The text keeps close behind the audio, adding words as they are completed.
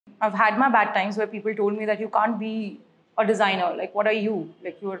I've had my bad times where people told me that you can't be a designer. Like, what are you?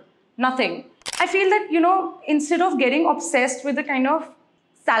 Like, you're nothing. I feel that, instead of getting obsessed with the kind of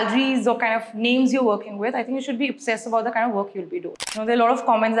salaries or kind of names you're working with, I think you should be obsessed about the kind of work you'll be doing. There are a lot of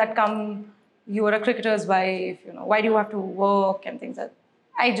comments that come, you are a cricketer's wife, why do you have to work and things like that.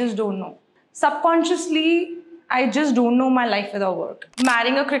 I just don't know. Subconsciously, I just don't know my life without work.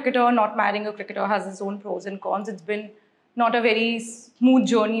 Marrying a cricketer or not marrying a cricketer has its own pros and cons. It's been not a very smooth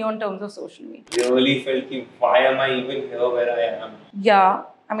journey on terms of social media. Really felt कि why am I even here where I am? Yeah,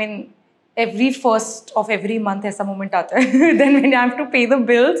 I mean, every first of every month ऐसा moment आता है. Then when I have to pay the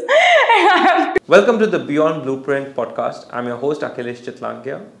bills, Welcome to the Beyond Blueprint podcast. I'm your host Akhilesh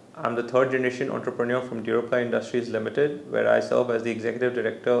Chitlangia. I'm the third generation entrepreneur from Duro Industries Limited, where I serve as the executive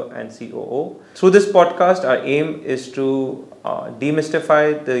director and COO. Through this podcast, our aim is to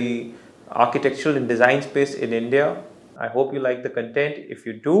demystify the architectural and design space in India. I hope you like the content. If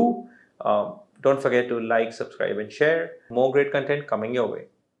you do, don't forget to like, subscribe, and share. More great content coming your way.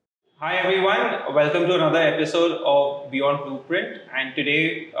 Hi everyone, welcome to another episode of Beyond Blueprint. And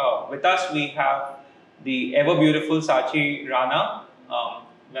today with us we have the ever beautiful Saachi Rana.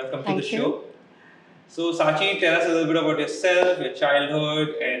 Welcome to the show. So Saachi, tell us a little bit about yourself, your childhood,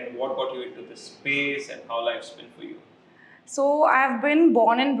 and what got you into this space and how life's been for you. So I've been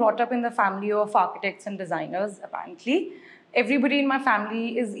born and brought up in the family of architects and designers, apparently. Everybody in my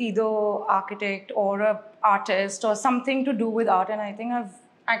family is either architect or an artist or something to do with art, and I think I've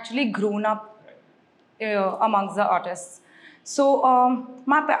actually grown up amongst the artists. So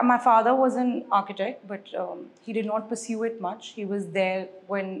my father was an architect, but he did not pursue it much. He was there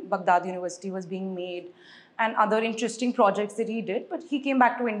when Baghdad University was being made and other interesting projects that he did, but he came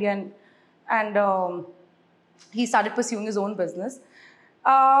back to India and he started pursuing his own business.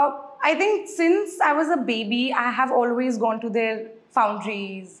 I think since I was a baby, I have always gone to their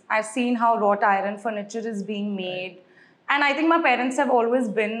foundries. I've seen how wrought iron furniture is being made. And I think my parents have always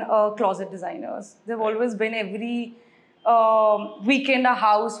been closet designers. They've always been every weekend a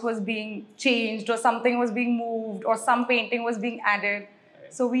house was being changed or something was being moved or some painting was being added.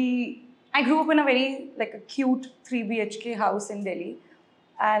 So I grew up in a very a cute 3 BHK house in Delhi.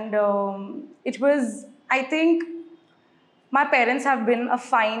 And it was, I think, my parents have been a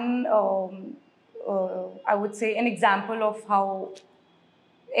fine, I would say, an example of how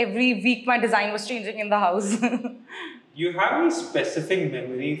every week my design was changing in the house. You have any specific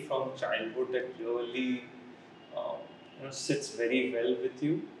memory from childhood that really sits very well with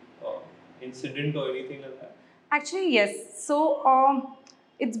you? Incident or anything like that? Actually, yes. So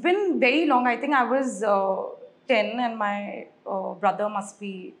it's been very long. I think I was 10 and my brother must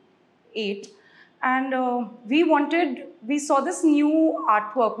be 8. And we saw this new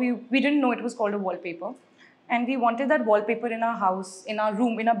artwork. We didn't know it was called a wallpaper. And we wanted that wallpaper in our house, in our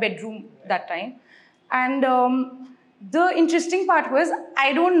room, in our bedroom that time. And the interesting part was,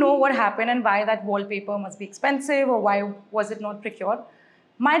 I don't know what happened and why that wallpaper must be expensive or why was it not procured.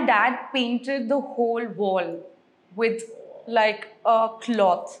 My dad painted the whole wall with like a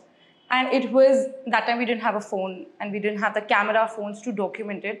cloth. And it was, that time we didn't have a phone and we didn't have the camera phones to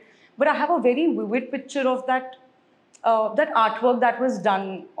document it. But I have a very vivid picture of that artwork that was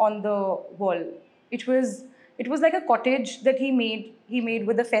done on the wall. It was like a cottage that he made. He made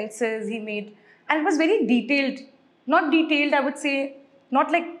with the fences, and it was very detailed. Not detailed, I would say,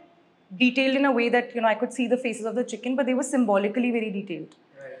 not like detailed in a way that, I could see the faces of the chicken, but they were symbolically very detailed.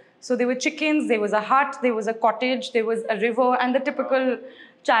 Right. So there were chickens, there was a hut, there was a cottage, there was a river, and the typical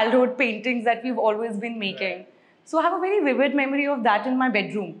childhood paintings that we've always been making. Right. So I have a very vivid memory of that in my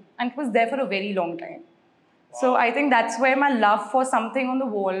bedroom, and it was there for a very long time. Wow. So I think that's where my love for something on the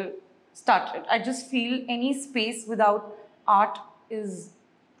wall started. I just feel any space without art is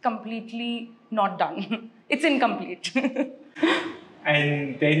completely not done. It's incomplete.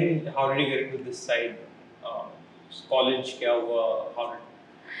 And then how did you get into this side? College, kya hua?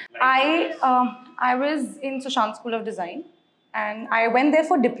 How did I was in Sushant School of Design, and I went there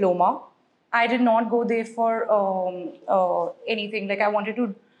for diploma. I did not go there for anything. Like I wanted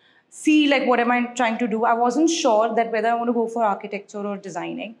to see what am I trying to do. I wasn't sure that whether I want to go for architecture or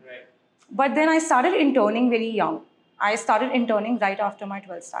designing. Right. But then I started interning very young. I started interning right after my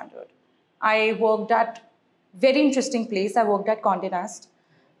 12th standard. I worked at very interesting place. I worked at Condé Nast.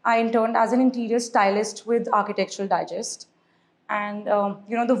 I interned as an interior stylist with Architectural Digest. And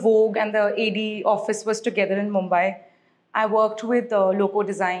the Vogue and the AD office was together in Mumbai. I worked with Loco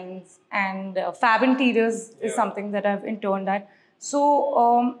Designs, and Fab Interiors is something that I've interned at.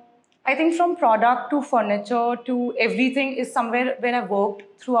 So I think from product to furniture to everything is somewhere where I worked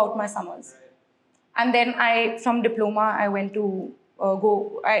throughout my summers. And then from diploma, I went to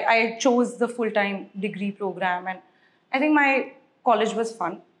I chose the full-time degree program, and I think my college was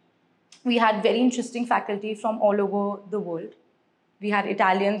fun. We had very interesting faculty from all over the world. We had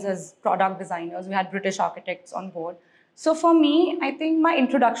Italians as product designers. We had British architects on board. So for me, I think my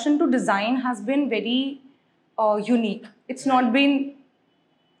introduction to design has been very unique. It's not been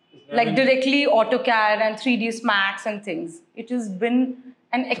like directly AutoCAD and 3ds Max and things. It has been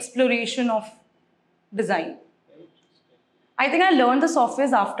an exploration of design. I think I learned the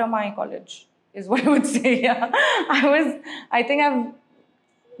softwares after my college, is what I would say. Yeah.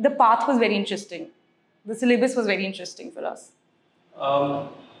 The path was very interesting. The syllabus was very interesting for us. Um,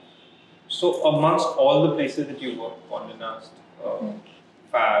 so amongst all the places that you worked, Condé Nast,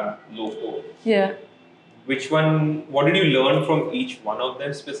 Fab, Loco, Yeah. what did you learn from each one of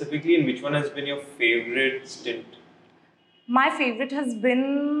them specifically, and which one has been your favorite stint? My favorite has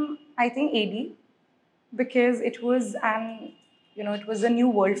been, I think, AD, because it was it was a new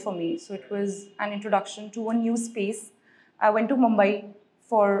world for me. So it was an introduction to a new space. I went to Mumbai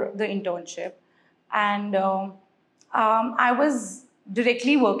for the internship, and I was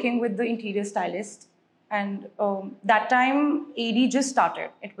directly working with the interior stylist. And that time, AD just started.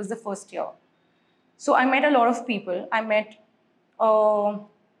 It was the first year. So I met a lot of people. I met Manju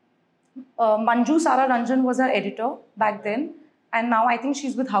Sara Ranjan was our editor back then, and now I think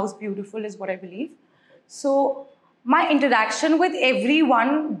she's with House Beautiful, is what I believe. So my interaction with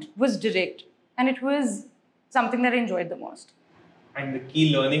everyone was direct, and it was something that I enjoyed the most. And the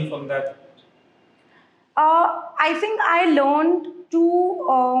key learning from that? I think I learned to,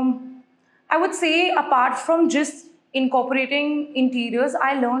 I would say, apart from just incorporating interiors,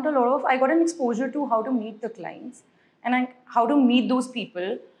 I got an exposure to how to meet the clients and how to meet those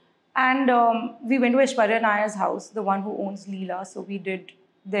people. And we went to Aishwarya Nair's house, the one who owns Leela. So we did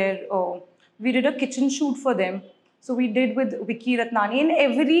a kitchen shoot for them. So we did with Vicky Ratnani, and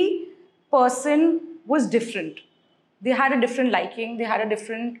every person was different. They had a different liking, they had a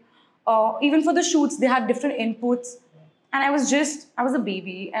different, even for the shoots, they had different inputs. And I was a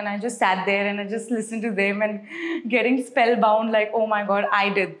baby, and I just sat there and I just listened to them and getting spellbound like, oh my God, I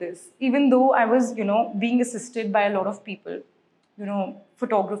did this. Even though I was, being assisted by a lot of people,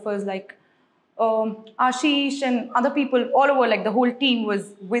 photographers like Ashish and other people all over, like the whole team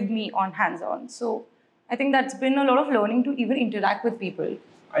was with me on hands-on. So I think that's been a lot of learning to even interact with people.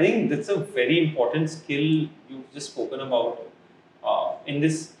 I think that's a very important skill you've just spoken about in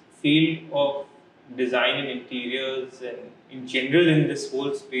this field of design and interiors, and in general in this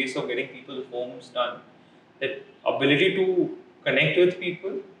whole space of getting people's homes done. That ability to connect with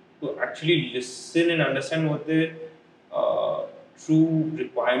people, to actually listen and understand what their true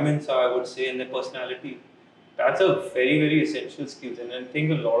requirements are, I would say, and their personality. That's a very, very essential skill, and I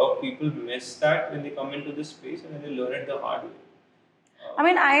think a lot of people miss that when they come into this space and when they learn it the hard way. I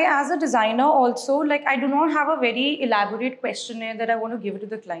mean, as a designer also, like I do not have a very elaborate questionnaire that I want to give to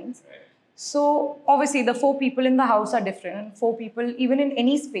the clients. Right. So obviously the 4 people in the house are different, and 4 people even in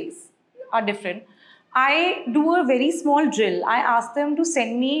any space are different. I do a very small drill. I ask them to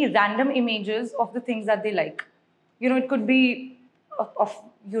send me random images of the things that they like. It could be of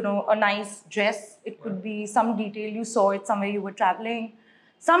a nice dress. It could be some detail you saw it somewhere you were traveling.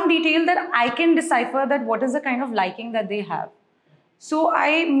 Some detail that I can decipher that what is the kind of liking that they have. So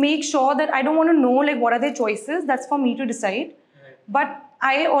I make sure that I don't want to know like what are their choices. That's for me to decide. Right. But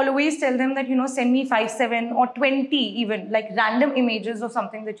I always tell them that, send me 5, 7 or 20 even, like random images of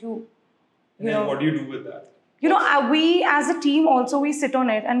something that you know. What do you do with that? We as a team also, we sit on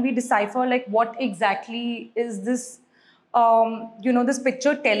it and we decipher like what exactly is this, this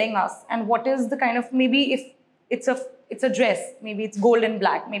picture telling us, and what is the kind of, maybe if it's a dress, maybe it's gold and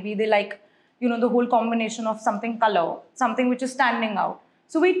black, maybe they like, the whole combination of something color, something which is standing out.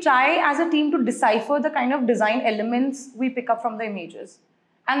 So we try as a team to decipher the kind of design elements we pick up from the images,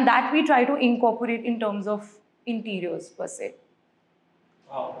 and that we try to incorporate in terms of interiors per se.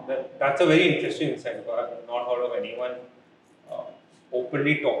 Wow, that's a very interesting insight. I've not heard of anyone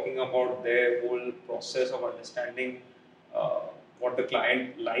openly talking about their whole process of understanding what the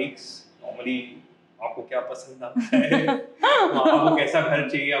client likes. Normally, आपको क्या पसंद आता है, आपको कैसा घर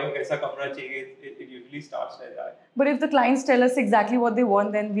चाहिए, आपको कैसा कमरा चाहिए. It usually starts like that. But if the clients tell us exactly what they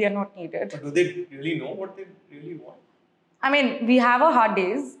want, then we are not needed. But do they really know what they really want? I mean, we have our hard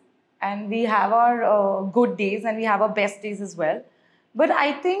days, and we have our good days, and we have our best days as well. But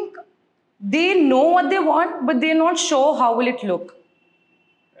I think they know what they want, but they're not sure how will it look.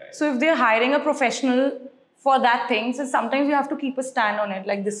 Right. So if they're hiring a professional for that thing, so sometimes you have to keep a stand on it,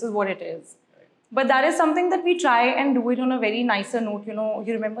 like this is what it is. Right. But that is something that we try and do it on a very nicer note.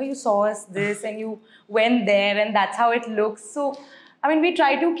 You remember you saw us this and you went there and that's how it looks. So I mean, we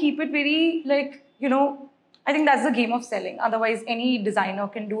try to keep it very like, I think that's the game of selling. Otherwise, any designer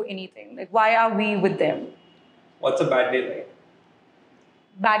can do anything. Like, why are we with them? What's a bad day like?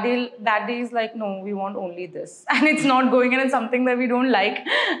 Bad day is like, no, we want only this. And it's not going, and it's something that we don't like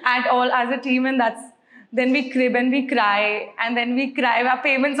at all as a team. And then we crib and we cry, and then we cry, our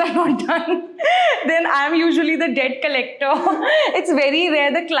payments are not done. Then I'm usually the debt collector. It's very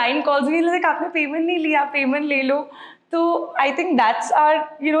rare the client calls me like, aapne payment nahi liya, payment le lo. So I think that's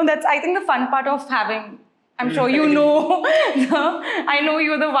that's, I think, the fun part of having. I'm sure you know. I know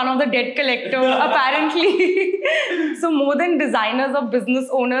you're the one of the debt collector, apparently. So more than designers or business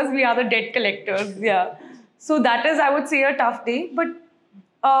owners, we are the debt collectors. Yeah. So that is, I would say, a tough day. But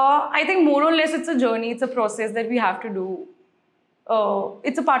I think more or less it's a journey. It's a process that we have to do.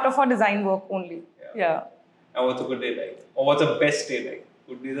 It's a part of our design work only. Yeah. And what's a good day like? Or what's a best day like?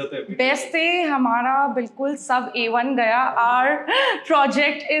 Best day, हमारा बिल्कुल सब A1 गया. Our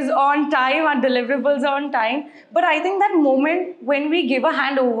project is on time, our deliverables are on time. But I think that moment when we give a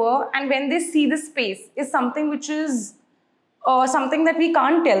handover and when they see the space is something which is something that we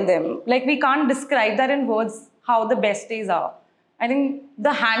can't tell them. Like, we can't describe that in words how the best days are. I think the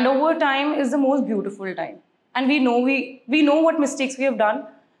handover time is the most beautiful time. And we know what mistakes we have done,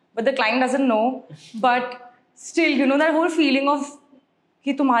 but the client doesn't know. But still, that whole feeling of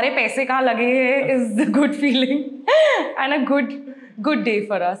कि तुम्हारे पैसे कहाँ लगे हैं is the good feeling and a good day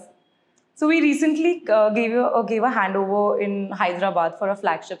for us. So we recently gave a handover in Hyderabad for a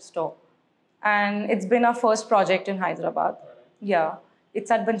flagship store, and it's been our first project in Hyderabad. Yeah,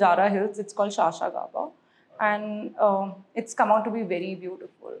 it's at Banjara Hills. It's called Shasha Gaba, and it's come out to be very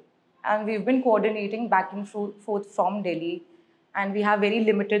beautiful. And we've been coordinating back and forth from Delhi, and we have very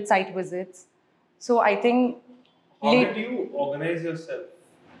limited site visits. So I think. How did you organize yourself?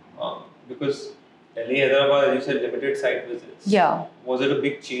 Because Delhi, Hyderabad, as you said, limited site visits. Yeah. Was it a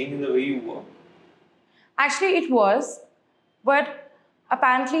big change in the way you work? Actually, it was, but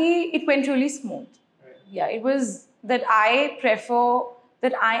apparently it went really smooth. Right. Yeah, it was that I prefer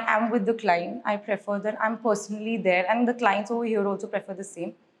that I am with the client. I prefer that I'm personally there, and the clients over here also prefer the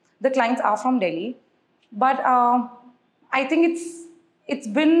same. The clients are from Delhi, but I think it's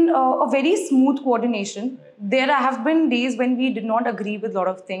been a very smooth coordination. Right. There have been days when we did not agree with a lot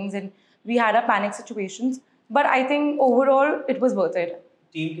of things and we had our panic situations. But I think overall it was worth it.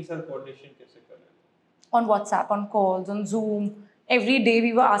 Team के साथ coordination कैसे कर रहे थे? On WhatsApp, on calls, on Zoom. Every day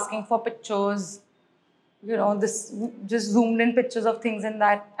we were asking for pictures. This just zoomed in pictures of things in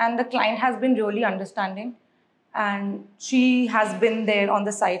that. And the client has been really understanding. And she has been there on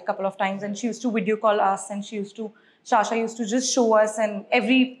the site a couple of times, and she used to video call us, and Shasha used to just show us in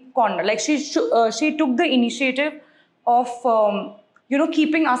every corner. Like, she took the initiative of,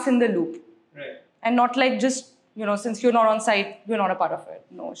 keeping us in the loop. Right. And not like just, since you're not on site, you're not a part of it.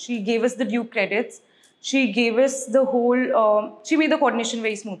 No, she gave us the due credits. She gave us the whole, she made the coordination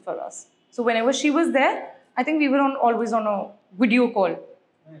very smooth for us. So whenever she was there, I think we were always on a video call.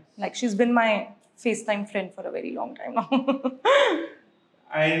 Nice. Like, she's been my FaceTime friend for a very long time now.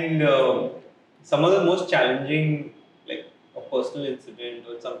 And some of the most challenging, like a personal incident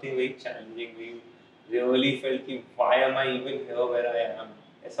or something very challenging where you really felt कि why am I even here where I am?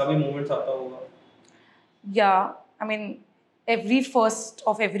 ऐसा भी moments आता होगा? Yeah, I mean, every first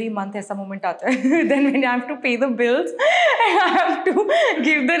of every month ऐसा moment आता है. Then when I have to pay the bills, I have to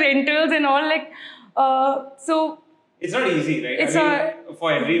give the rentals and all, like, so. It's not easy, right? It's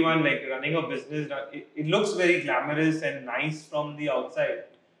for everyone, like running a business, it looks very glamorous and nice from the outside.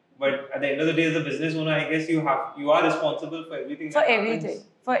 But at the end of the day, as a business owner, I guess you are responsible for everything.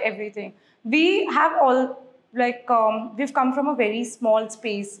 For everything. We have all, like, we've come from a very small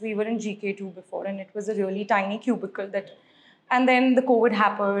space. We were in GK2 before, and it was a really tiny cubicle and then the COVID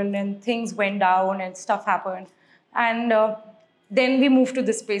happened and things went down and stuff happened. And then we moved to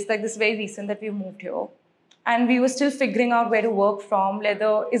this space, like this very recent that we moved here. And we were still figuring out where to work from,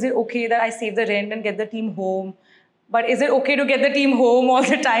 whether is it okay that I save the rent and get the team home? But is it okay to get the team home all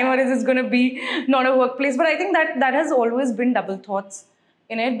the time, or is this going to be not a workplace? But I think that has always been double thoughts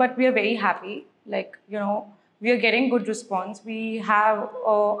in it. But we are very happy. Like, we are getting good response. We have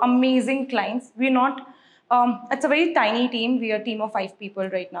amazing clients. We're not, it's a very tiny team. We are a team of 5 people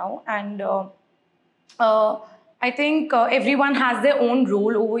right now. And I think everyone has their own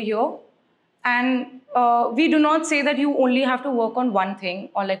role over here. And we do not say that you only have to work on one thing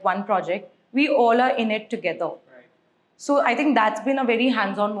or like one project. We all are in it together. Right. So I think that's been a very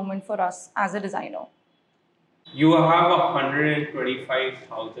hands-on moment for us as a designer. You have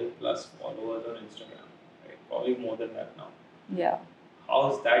 125,000 plus followers on Instagram, right? Probably more than that now. Yeah.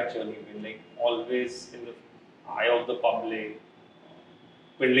 How's that journey been? Like, always in the eye of the public,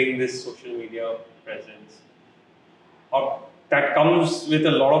 building this social media presence? That comes with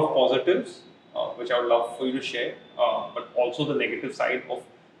a lot of positives, which I would love for you to share, but also the negative side of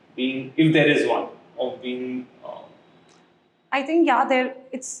being, if there is one, of being. I think yeah, there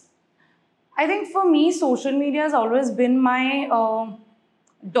it's. I think for me, social media has always been my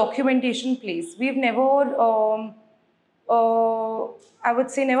documentation place. We've never, I would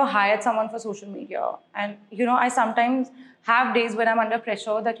say, never hired someone for social media. And I sometimes have days when I'm under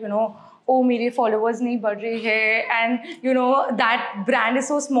pressure that oh, mere followers nahi बढ़ रहे हैं, and that brand is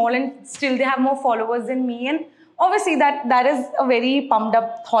so small and still they have more followers than me. And obviously that is a very pumped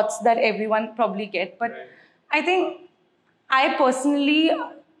up thoughts that everyone probably get. But Right. I think I personally,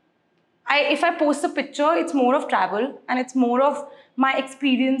 if I post a picture, it's more of travel and it's more of my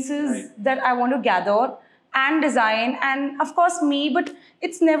experiences Right. that I want to gather and design, and of course me. But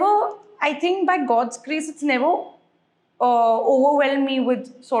it's never, I think by God's grace, it's never overwhelmed me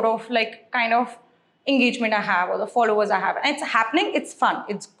with sort of like kind of engagement I have or the followers I have. And it's happening, it's fun,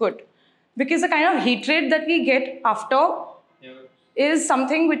 it's good. Because the kind of hatred that we get after Yeah. is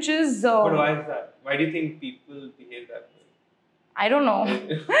something which is. But why is that? Why do you think people behave that way? I don't know.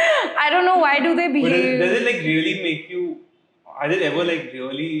 I don't know why do they But behave. does it like really make you? Has it ever like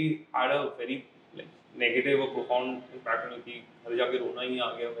really had a very like negative or profound impact on you? कि घर जाके रोना ही आ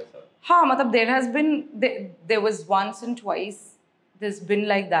गया वैसा? हाँ, मतलब there has been, there was once and twice there's been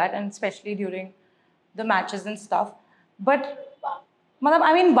like that, and especially during the matches and stuff. But मतलब,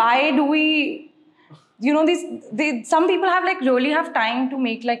 I mean, why do we? Some people have like really have time to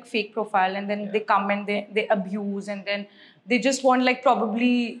make like fake profile, and then they come and they abuse, and then they just want like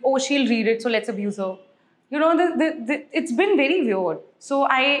probably, oh, she'll read it, so let's abuse her. It's been very weird. So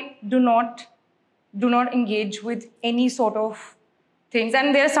I do not engage with any sort of things.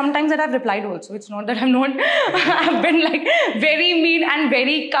 And there are some times that I've replied also. It's not that I'm not. I've been like very mean and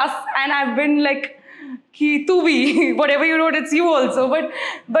very cuss, and I've been like, ki tu bhi, whatever you wrote, it's you also.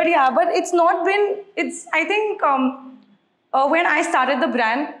 But yeah, but it's not been. It's, I think when I started the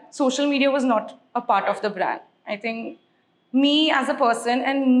brand, social media was not a part of the brand. I think me as a person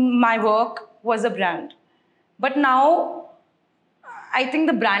and my work was a brand. But now I think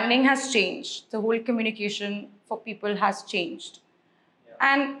the branding has changed. The whole communication for people has changed.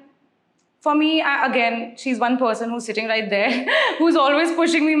 And for me, again, she's one person who's sitting right there, who's always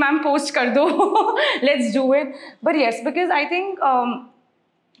pushing me, ma'am, post kar do, let's do it. But yes, because I think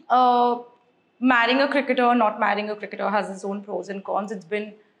marrying a cricketer or not marrying a cricketer has its own pros and cons. It's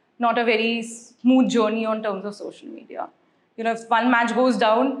been not a very smooth journey on terms of social media. If one match goes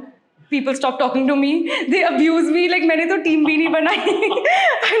down, people stop talking to me. They abuse me. Like, मैंने तो team भी नहीं बनाई.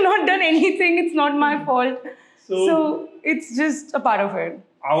 I've not done anything. It's not my fault. So it's just a part of it.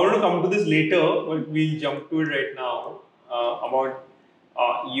 I want to come to this later, but we'll jump to it right now. About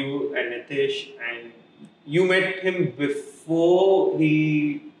you and Nitesh, and you met him before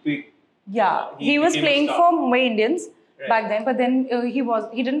he picked. Yeah, he was became a playing star. for Mumbai Indians Right. back then, but then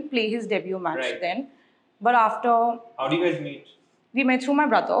he didn't play his debut match Right. then. But after, How do you guys meet? we met through my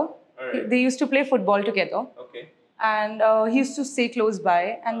brother. Alright. They used to play football together, Okay. and he used to stay close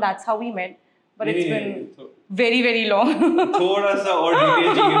by, and that's how we met. But it's been So, very, very long. थोड़ा सा और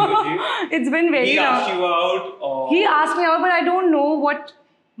detail चाहिए मुझे. It's been very He long. asked you out, or He asked me out, but I don't know what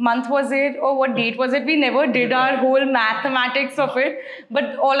month was it or what date was it. We never did our whole mathematics of it.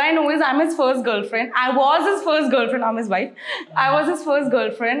 But all I know is I'm his first girlfriend. I was his first girlfriend. I'm his wife. I was his first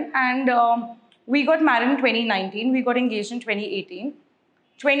girlfriend. And we got married in 2019. We got engaged in 2018.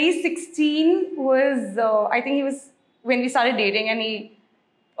 2016 was, I think he was, when we started dating, and he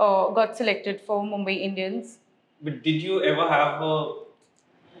got selected for Mumbai Indians. But did you ever have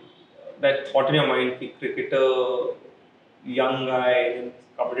that thought in your mind, कि cricketer, young guy, and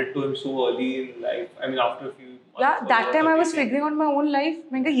committed to him so early in life? I mean, after a few months. Yeah, that time I was dating. figuring out my own life.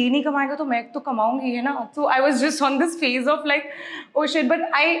 मैं कहा ये नहीं कमाएगा तो मैं तो कमाऊंगी है ना. So I was just on this phase of like, oh shit. But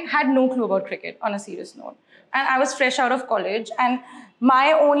I had no clue about cricket on a serious note, and I was fresh out of college. And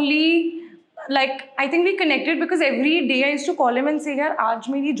my only, like, I think we connected because every day I used to call him and say, यार आज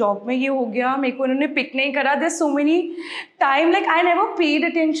मेरी job में ये हो गया, मेरे को इन्होंने pick नहीं करा. There's so many time, like I never paid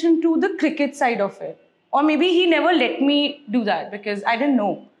attention to the cricket side of it, or maybe he never let me do that because I didn't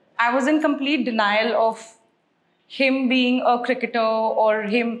know. I was in complete denial of him being a cricketer, or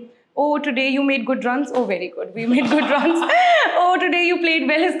him, oh, today you made good runs. Oh, very good. We made good runs. Oh, today you played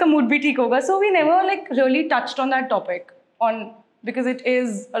well. His mood bhi theek hoga. So we never like really touched on that topic because it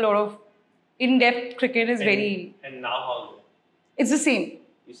is a lot of in-depth cricket is very. And now how? It's the same.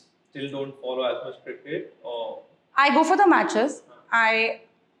 You still don't follow as much cricket, or I go for the matches. I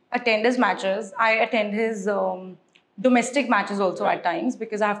attend his matches. I attend his domestic matches also at times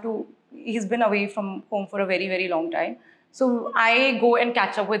because he's been away from home for a very, very long time. So I go and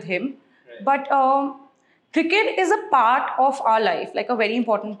catch up with him. Right. But cricket is a part of our life, like a very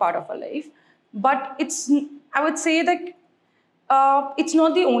important part of our life. But I would say that it's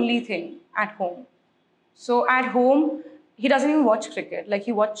not the only thing at home. So at home, he doesn't even watch cricket. Like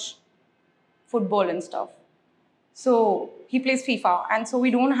he watch football and stuff. So he plays FIFA, and so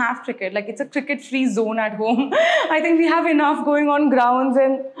we don't have cricket. Like it's a cricket-free zone at home. I think we have enough going on grounds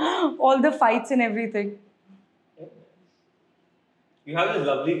and all the fights and everything. You have this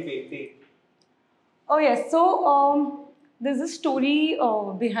lovely painting. Oh yes. So there's a story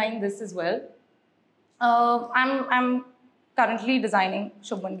behind this as well. I'm currently designing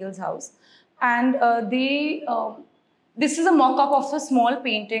Shubman Gill's house, and this is a mock-up of a small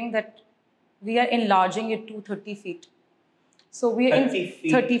painting that we are enlarging it to 30 feet. So we are 30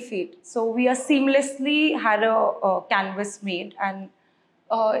 feet. 30 feet. So we are seamlessly had a canvas made, and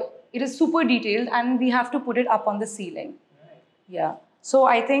it is super detailed, and we have to put it up on the ceiling. Right. Yeah. So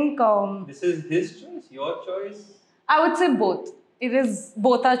I think This is his choice, your choice? I would say both. It is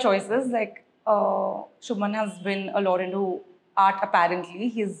both our choices. Like Shubman has been a lot into art. Apparently,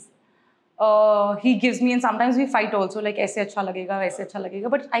 he gives me, and sometimes we fight also. Like ऐसे अच्छा लगेगा, वैसे अच्छा लगेगा.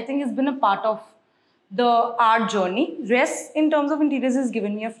 But I think he's been a part of the art journey. Rest in terms of interiors has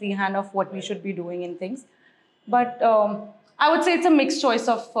given me a free hand of what we should be doing and things. But I would say it's a mixed choice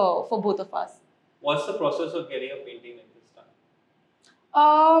of for both of us. What's the process of getting a painting like this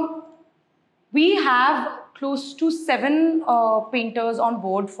done? We have close to 7 painters on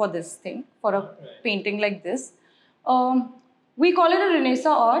board for this thing, for a painting like this. We call it a Renaissance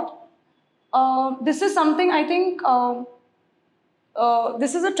art. This is something I think,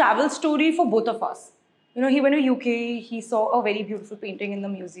 this is a travel story for both of us. You know, he went to UK, he saw a very beautiful painting in the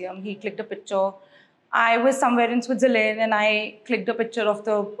museum, he clicked a picture. I was somewhere in Switzerland and I clicked a picture of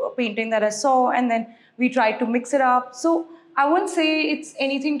the painting that I saw, and then we tried to mix it up. So I wouldn't say it's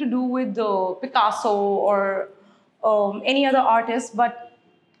anything to do with Picasso or any other artist, but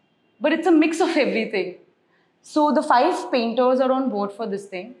it's a mix of everything. So the 5 painters are on board for this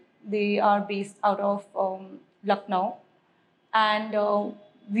thing. They are based out of Lucknow, and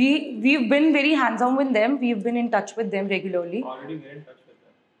we've been very hands-on with them. We've been in touch with them regularly. How did you get in touch with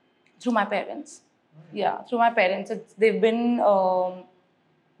them? Through my parents. Yeah, through my parents. They've been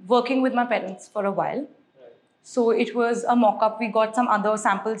working with my parents for a while. Right. So it was a mock-up. We got some other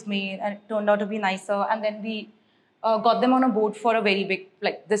samples made and it turned out to be nicer. And then we got them on a board for a very big,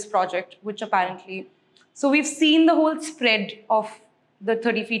 like this project, which apparently... So we've seen the whole spread of the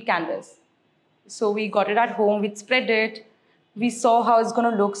 30 feet canvas. So we got it at home, we spread it, we saw how it's going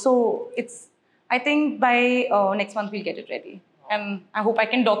to look. So it's, I think by next month we'll get it ready. And I hope I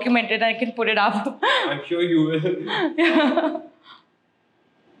can document it and I can put it up. I'm sure you will. Yeah.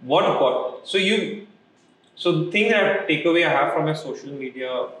 What about, so the thing that takeaway I have from your social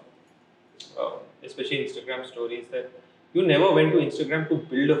media, especially Instagram stories, that you never went to Instagram to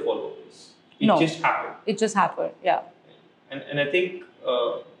build a follower base. It just happened. It just happened, yeah. And I think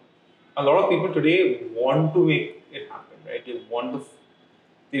a lot of people today want to make it happen, right?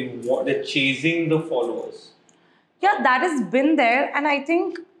 They're chasing the followers. Yeah, that has been there, and I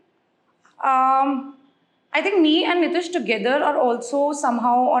think me and Nitesh together are also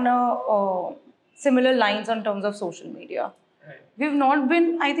somehow on a similar lines in terms of social media. Right. We've not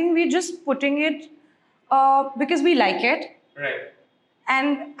been. I think we're just putting it because we like it. Right.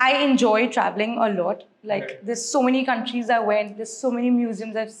 And I enjoy traveling a lot. Like there's so many countries I went, there's so many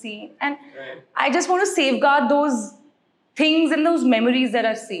museums I've seen, and I just want to safeguard those things and those memories that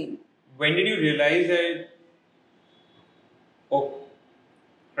I've seen. When did you realize that, oh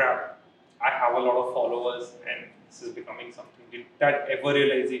crap, I have a lot of followers and this is becoming something? Did that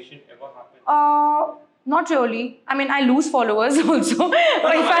realization ever happen? Not really. I mean, I lose followers also. If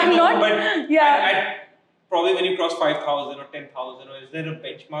I'm not, but yeah. Probably when you cross 5,000 or 10,000, or is there a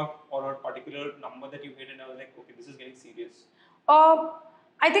benchmark or a particular number that you hit and I was like, okay, this is getting serious?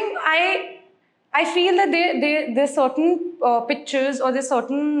 I think I feel that there's certain pictures or there's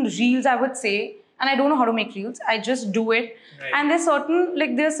certain reels, I would say, and I don't know how to make reels. I just do it. Right. And there's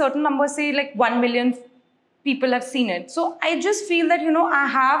certain numbers, say like 1 million people have seen it. So I just feel that, you know, I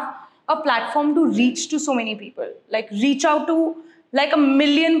have a platform to reach to so many people, like reach out to like 1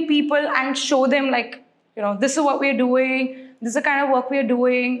 million people and show them like, you know, this is what we're doing, this is the kind of work we're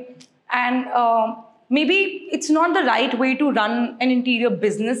doing. And maybe it's not the right way to run an interior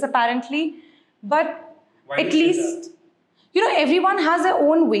business apparently, but at least, you know, everyone has their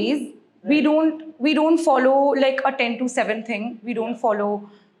own ways. Right. We don't follow like a 10 to 7 thing. We don't follow,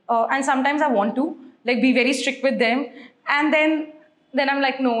 and sometimes I want to, like be very strict with them. And then I'm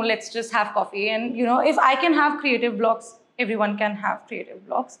like, no, let's just have coffee. And if I can have creative blocks, everyone can have creative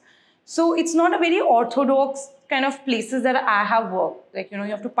blocks. So it's not a very orthodox kind of places that I have worked. Like, you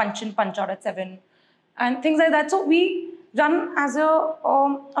have to punch in, punch out at 7 and things like that. So we run as a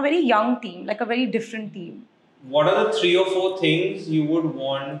very young team, like a very different team. What are the 3 or 4 things you would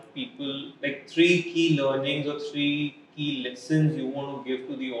want people, like 3 key learnings or 3 key lessons you want to give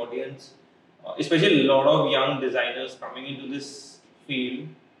to the audience, especially a lot of young designers coming into this field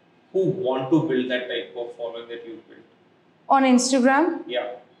who want to build that type of following that you've built? On Instagram?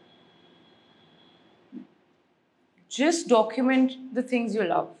 Yeah. Just document the things you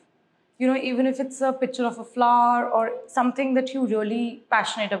love. Even if it's a picture of a flower or something that you're really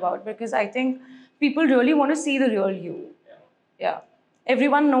passionate about, because I think people really want to see the real you. Yeah.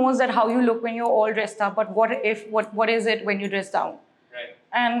 Everyone knows that how you look when you're all dressed up, but what is it when you dress down? Right.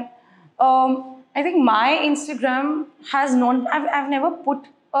 And I think my Instagram has I've never put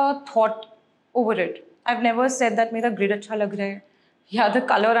a thought over it. I've never said that mera grid acha lag raha hai. Yeah, the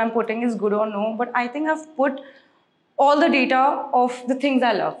color I'm putting is good or no, but I think I've put all the data of the things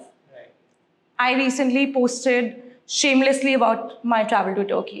I love. Right. I recently posted shamelessly about my travel to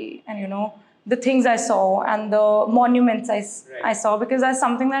Turkey and the things I saw and the monuments I saw, because that's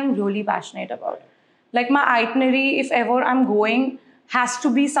something that I'm really passionate about. Like my itinerary, if ever I'm going, has to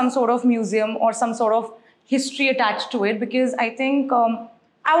be some sort of museum or some sort of history attached to it, because I think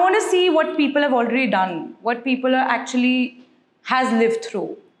I want to see what people have already done, what people are actually has lived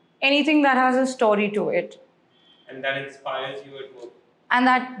through, anything that has a story to it. And that inspires you at work. And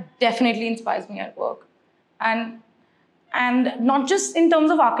that definitely inspires me at work. And not just in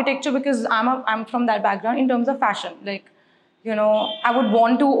terms of architecture, because I'm from that background, in terms of fashion. Like, I would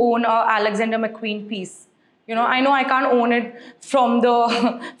want to own a Alexander McQueen piece. I know I can't own it from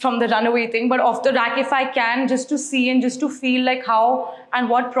the from the runaway thing, but off the rack if I can, just to see and just to feel like how and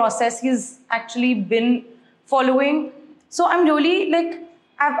what process he's actually been following. So I'm really like,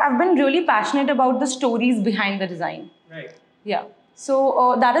 I've been really passionate about the stories behind the design. Right. Yeah.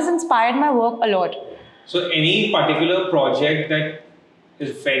 So that has inspired my work a lot. So any particular project that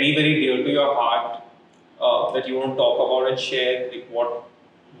is very, very dear to your heart that you want to talk about and share, like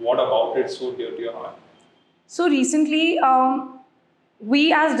what about it so dear to your heart? So recently,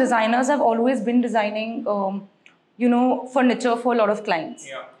 we as designers have always been designing, furniture for a lot of clients.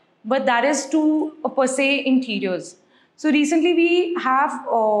 Yeah. But that is to per se interiors. So recently we have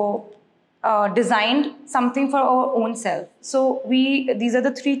designed something for our own self. So these are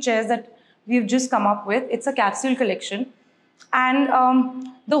the 3 chairs that we've just come up with. It's a capsule collection. And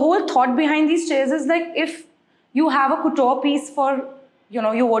the whole thought behind these chairs is like, if you have a couture piece for,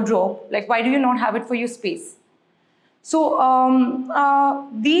 your wardrobe, like why do you not have it for your space? So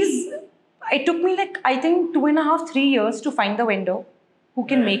it took me like, I think 2.5, 3 years to find the vendor who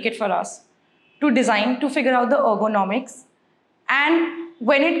can make it for us, to design, to figure out the ergonomics. And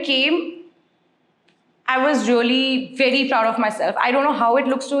when it came, I was really very proud of myself. I don't know how it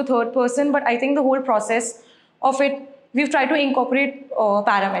looks to a third person, but I think the whole process of it, we've tried to incorporate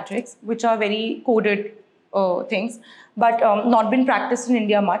parametrics, which are very coded things, but not been practiced in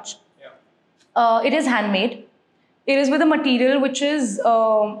India much. Yeah. It is handmade. It is with a material which is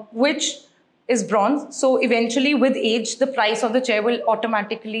bronze. So eventually, with age, the price of the chair will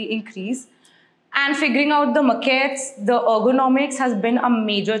automatically increase. And figuring out the maquettes, the ergonomics has been a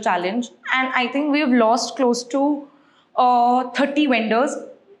major challenge. And I think we've lost close to 30 vendors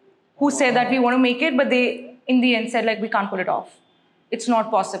who said that we want to make it, but they, in the end, said like, we can't pull it off. It's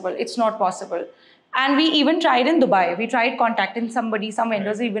not possible. It's not possible. And we even tried in Dubai. We tried contacting some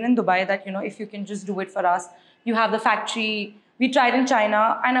vendors even in Dubai that, if you can just do it for us. You have the factory. We tried in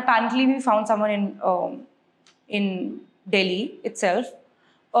China, and apparently we found someone in Delhi itself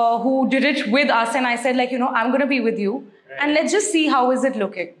who did it with us. And I said, like, I'm going to be with you, and let's just see how is it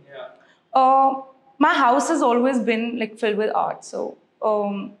looking. Yeah. My house has always been like filled with art. So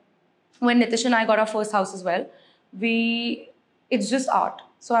when Nitesh and I got our first house as well, it's just art.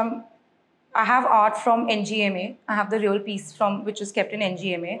 So I have art from NGMA. I have the real piece which is kept in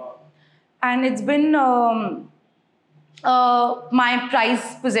NGMA. Wow. And it's been my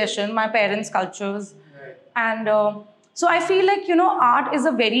prized possession, my parents' sculptures. Right. And so I feel like, art is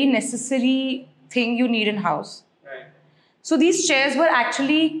a very necessary thing you need in house. Right. So these chairs were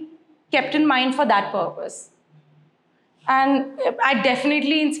actually kept in mind for that purpose. And I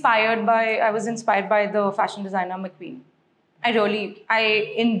was inspired by the fashion designer McQueen.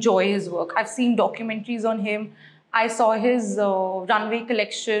 I enjoy his work. I've seen documentaries on him. I saw his runway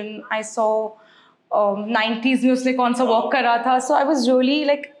collection. I saw 90s में उसने कौन सा walk कर रहा था. So I was really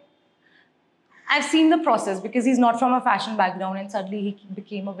like, I've seen the process because he's not from a fashion background and suddenly he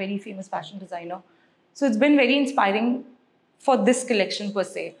became a very famous fashion designer. So it's been very inspiring for this collection per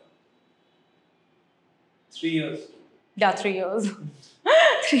se. 3 years. Yeah, 3 years.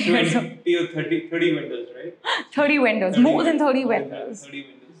 3 years. 20 or 30 vendors, right? 30 vendors, 30 more than 30 more than vendors. 30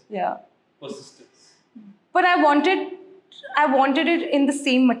 vendors. Yeah. Persistence. But I wanted it in the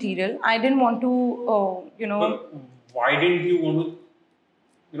same material. I didn't want to, But why didn't you want to?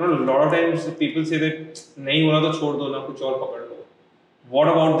 You know, a lot of times people say that नहीं होना तो छोड़ दो ना कुछ और पकड़ लो. What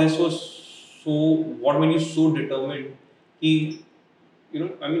about this was so? What made you so determined? कि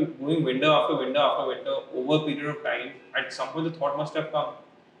I mean, going vendor after vendor after vendor over a period of time, at some point the thought must have come,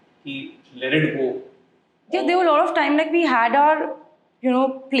 he let it go. Yeah, there were a lot of time like we had our,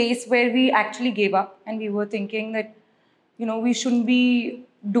 place where we actually gave up and we were thinking that, we shouldn't be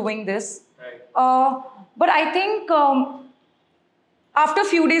doing this. Right. But I think after a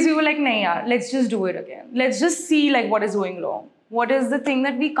few days we were like, nahi yaar, let's just do it again. Let's just see like what is going wrong. What is the thing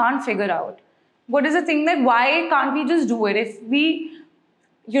that we can't figure out? What is the thing that why can't we just do it? If we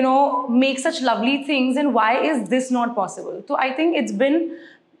make such lovely things, and why is this not possible? So I think it's been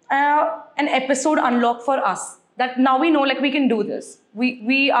an episode unlock for us that now we know like we can do this.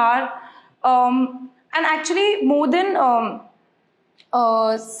 We are, and actually more than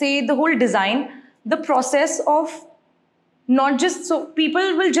say the whole design, the process of not just, so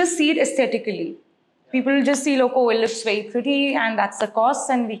people will just see it aesthetically. People will just see, look, oh, it looks very pretty and that's the cost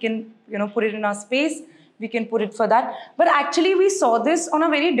and we can, put it in our space. We can put it for that. But actually we saw this on a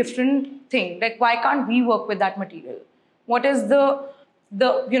very different thing. Like, why can't we work with that material? What is the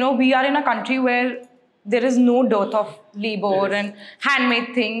we are in a country where there is no dearth of labor and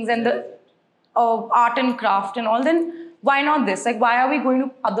handmade things and the art and craft and all. Then why not this? Like, why are we going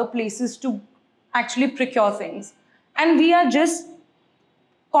to other places to actually procure things? And we are just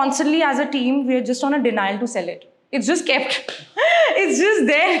constantly as a team, we are just on a denial to sell it. It's just kept. It's just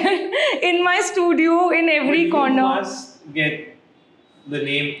there in my studio, in every corner. You must get the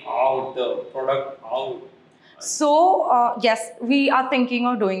name out, the product out. So, yes, we are thinking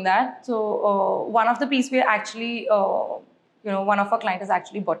of doing that. So, one of the pieces we are actually, one of our clients has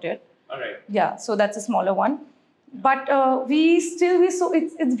actually bought it. All right. Yeah, so that's a smaller one. But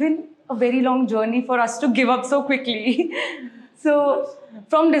it's been a very long journey for us to give up so quickly. So,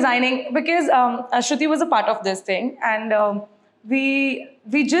 from designing, because Shruti was a part of this thing, and we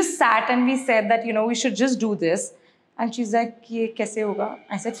just sat and we said that, we should just do this. And she's like, ye kaise hoga?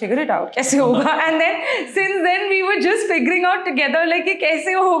 I said, figure it out, kaise hoga? And then, since then, we were just figuring out together, like, ye kaise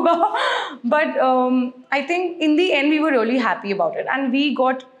hoga? But I think in the end, we were really happy about it. And we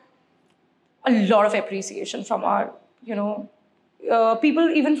got a lot of appreciation from our, people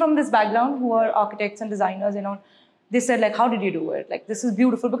even from this background who are architects and designers, they said, like, how did you do it? Like, this is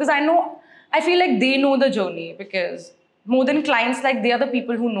beautiful. Because I feel like they know the journey, because more than clients, like, they are the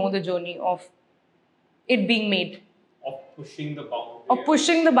people who know the journey of it being made. Of pushing the boundaries. Of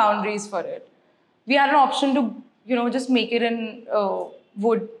pushing the boundaries for it. We had an option to, just make it in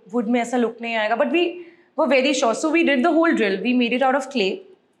wood. Wood mein aisa look nahi aayega. But we were very sure. So we did the whole drill. We made it out of clay.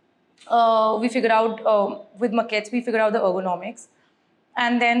 We figured out, with maquettes, we figured out the ergonomics.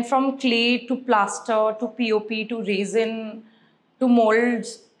 And then from clay to plaster to POP to resin to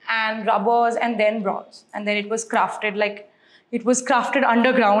molds and rubbers and then bronze. And then it was crafted it was crafted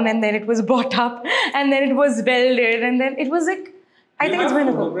underground, and then it was brought up, and then it was welded, and then it was like, I think it's been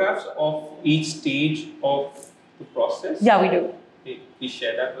a photographs of each stage of the process? Yeah, we do. Please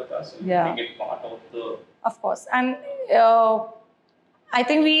share that with us and make it part of the... Of course. And I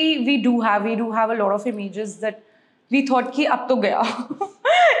think we do have a lot of images that we thought ki ab to gaya.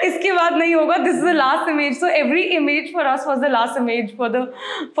 Iske baad nahi hoga. This is the last image. So every image for us was the last image for the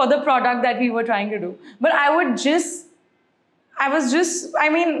product that we were trying to do. But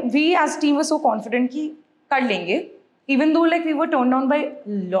we as a team were so confident ki kar lenge. Even though like we were turned down by a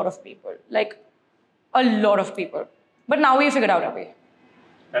lot of people. Like a lot of people. But now we figured out a way.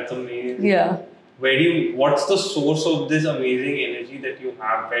 That's amazing. Yeah. What's the source of this amazing energy that you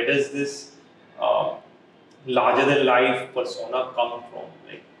have? Where does this larger than life persona come from?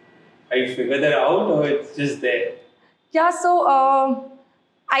 Like, have you figured that out, or it's just there? Yeah, so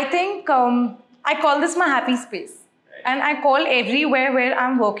I think I call this my happy space. Right. And I call everywhere where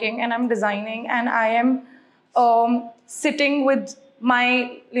I'm working and I'm designing and I am sitting with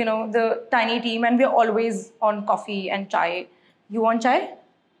my, the tiny team, and we're always on coffee and chai. You want chai?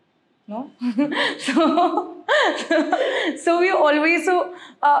 No? So we always,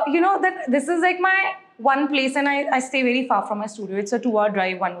 that this is like my one place, and I stay very far from my studio. It's a 2-hour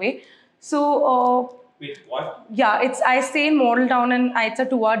drive one way. So, wait, what? Yeah, I stay in Model Town, and it's a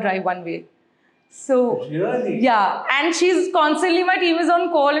 2-hour drive one way. So Really? yeah, and she's constantly, my team is on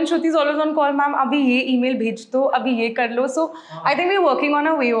call and Shruti's always on call. Ma'am, abhi ye email bhej do, abhi ye kar lo. So I think we're working on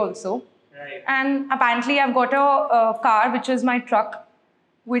our way also. Right. And apparently I've got a car, which is my truck,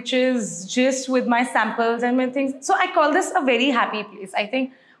 which is just with my samples and my things. So I call this a very happy place. I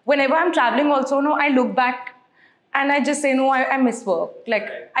think whenever I'm traveling also, no, I look back and I just say, no, I miss work.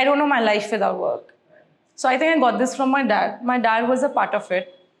 Like, I don't know my life without work. So I think I got this from my dad. My dad was a part of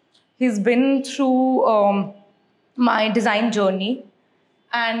it. He's been through my design journey.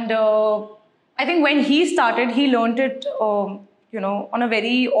 And I think when he started, he learned it, on a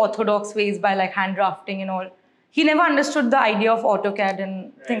very orthodox ways by like hand drafting and all. He never understood the idea of AutoCAD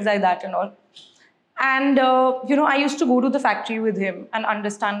and things like that and all. And, I used to go to the factory with him and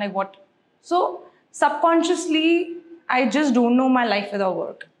understand like what. So subconsciously, I just don't know my life without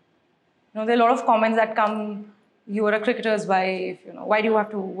work. There are a lot of comments that come, you are a cricketer's wife, why do you have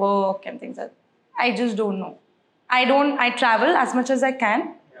to work and things like that. I just don't know. I travel as much as I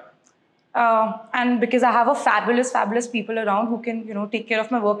can. And because I have a fabulous people around who can, take care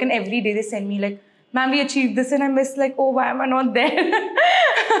of my work, and every day they send me like, ma'am, we achieved this, and I miss like, oh, why am I not there?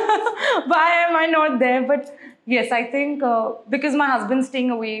 Why am I not there? But yes, I think because my husband's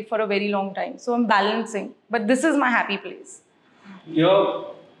staying away for a very long time, so I'm balancing. But this is my happy place. You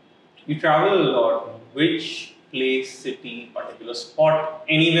travel a lot. Which place, city, particular spot,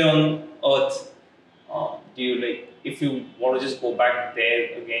 anywhere on earth do you like? If you want to just go back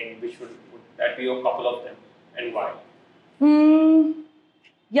there again, which would that be a couple of them, and why?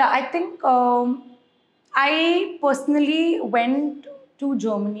 Yeah, I think I personally went to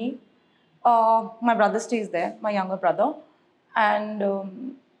Germany. My brother stays there, my younger brother. And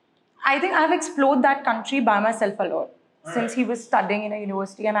I think I've explored that country by myself a lot. Since he was studying in a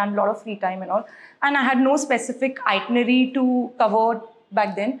university and I had a lot of free time and all. And I had no specific itinerary to cover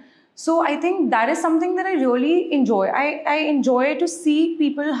back then. So I think that is something that I really enjoy. I enjoy to see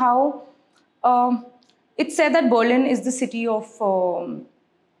people how it's said that Berlin is the city of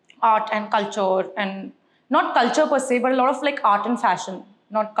art and culture, and not culture per se, but a lot of like art and fashion,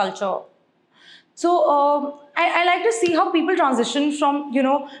 not culture. So I like to see how people transition from,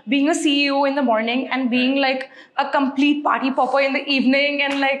 being a CEO in the morning and being like a complete party popper in the evening,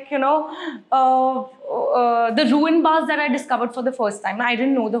 and like, the ruin bars that I discovered for the first time. I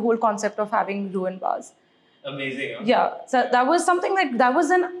didn't know the whole concept of having ruin bars. Amazing. Huh? Yeah, so that was something like, that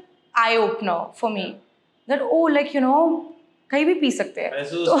was an eye-opener for me. That, kahin bhi pee sakte hai.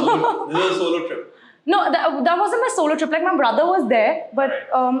 This is a solo trip. No, that wasn't my solo trip. Like, my brother was there, but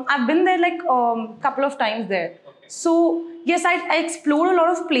I've been there like couple of times there. Okay. So yes, I explored a lot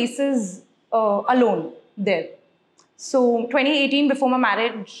of places alone there. So 2018, before my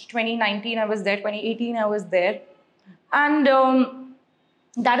marriage, 2019 I was there, 2018 I was there, and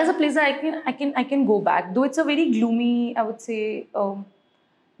that is a place that I can go back. Though it's a very gloomy, I would say.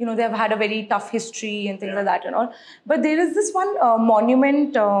 They have had a very tough history and things like that and all. But there is this one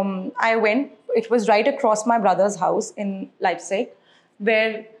monument I went. It was right across my brother's house in Leipzig,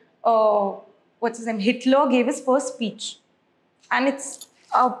 where, what's his name? Hitler gave his first speech. And it's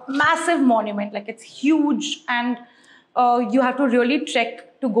a massive monument. Like, it's huge, and you have to really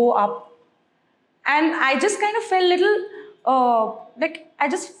trek to go up. And I just kind of felt little,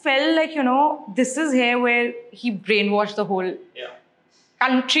 this is here where he brainwashed the whole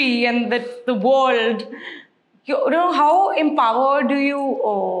country and the world. How empowered do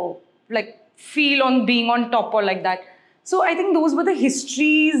you feel on being on top or like that? So I think those were the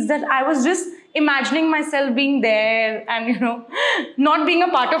histories that I was just imagining myself being there, and not being a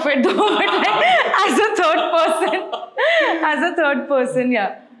part of it though, but like as a third person,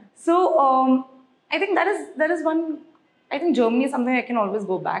 yeah. So I think that is one. I think Germany is something I can always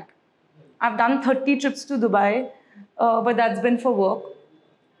go back. I've done 30 trips to Dubai, but that's been for work.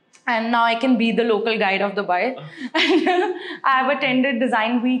 And now I can be the local guide of Dubai. And I have attended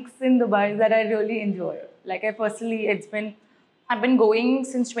design weeks in Dubai that I really enjoy. Like, I've been going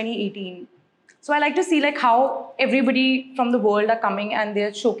since 2018. So I like to see like how everybody from the world are coming and they're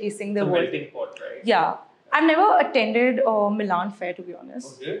showcasing their work. Melting pot, right? Yeah. I've never attended a Milan fair, to be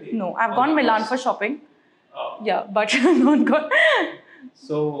honest. Oh, really? No, I've gone Milan for shopping. Yeah, but not gone.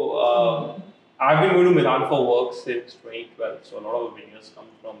 So, I've been going to Milan for work since 2012, so a lot of veneers come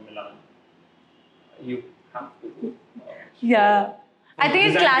from Milan. You have to. Yeah. I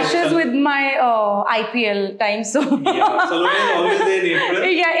think it clashes with my IPL time, so. Yeah, so is always there in April.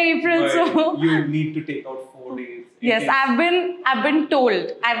 Yeah, April, so. You need to take out 4 days. Yes, I've been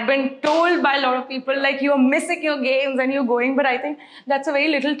told. I've been told by a lot of people, like, you're missing your games and you're going, but I think that's a very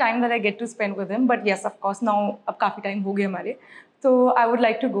little time that I get to spend with him. But yes, of course, now ab काफी time हो गया हमारे. So I would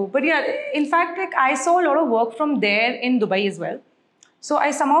like to go. But yeah, in fact, like I saw a lot of work from there in Dubai as well. So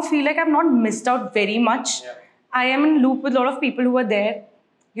I somehow feel like I've not missed out very much. Yeah. I am in loop with a lot of people who are there.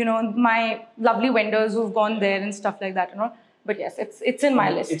 You know, my lovely vendors who've gone there and stuff like that and all. But yes, it's in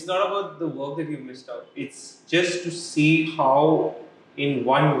my list. It's not about the work that you missed out. It's just to see how in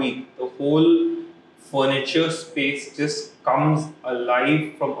 1 week the whole furniture space just comes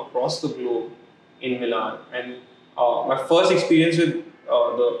alive from across the globe in Milan. And my first experience with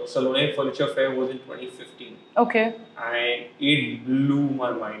the Salone Furniture Fair was in 2015. Okay. And it blew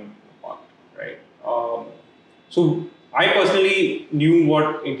my mind apart, right? So I personally knew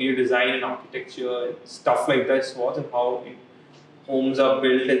what interior design and architecture and stuff like that was and how homes are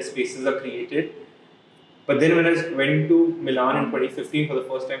built and spaces are created. But then when I went to Milan in 2015 for the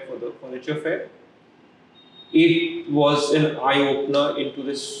first time for the furniture fair, it was an eye-opener into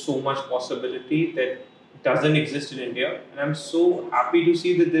this so much possibility that doesn't exist in India. And I'm so happy to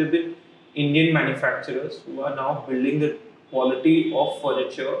see that there have been Indian manufacturers who are now building the quality of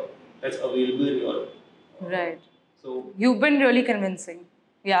furniture that's available in Europe. Right. So you've been really convincing.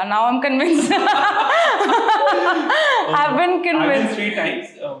 Yeah, now I'm convinced. I've been convinced. I've been 3 times.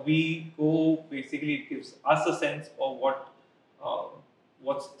 We go, basically it gives us a sense of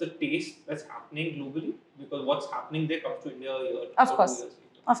what's the taste that's happening globally, because what's happening there comes to India a year Of or course. 2 years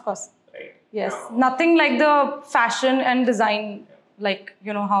later. Of course. Right. Yes. Nothing like the fashion and design, like,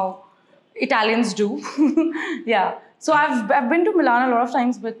 you know, how Italians do. Yeah. So I've been to Milan a lot of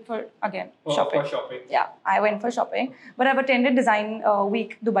times, but for shopping. For shopping. Yeah, I went for shopping. But I've attended Design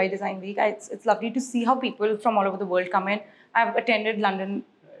Week, Dubai Design Week. It's lovely to see how people from all over the world come in. I've attended London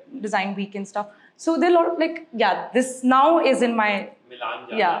Design Week and stuff. So there are a lot of, like, yeah, this now is in my... Milan.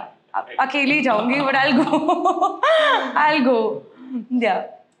 Yeah. Right. Akeli jaungi, but I'll go. I'll go. Yeah.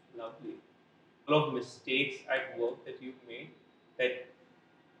 Lovely. A lot of mistakes at work that you've made. That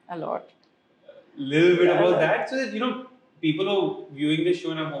A lot. Little bit about that, so that, you know, people who are viewing this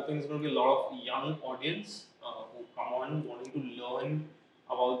show, and I'm hoping there's going to be a lot of young audience who come on wanting to learn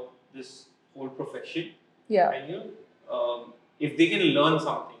about this whole profession. Yeah. And, you know, if they can learn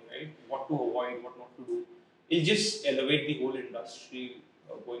something, right, what to avoid, what not to do, it'll just elevate the whole industry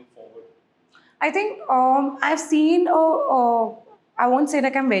going forward. I think I've seen, I won't say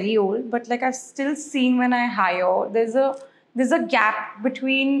like I'm very old, but like I've still seen when I hire, there's a gap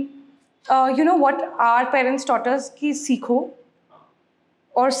between, you know, what our parents taught us, ki seekho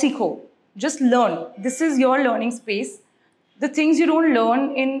or seekho. Just learn. This is your learning space. The things you don't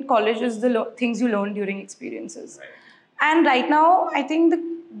learn in college is the things you learn during experiences. Right. And right now, I think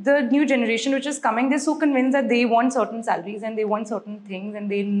the new generation which is coming, they're so convinced that they want certain salaries and they want certain things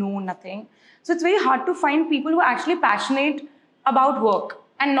and they know nothing. So it's very hard to find people who are actually passionate about work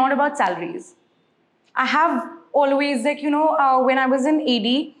and not about salaries. I have always, like, you know, when I was in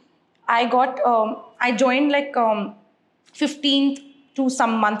AD, I joined like 15th to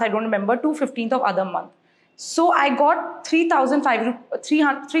some month, I don't remember, to 15th of other month. So I got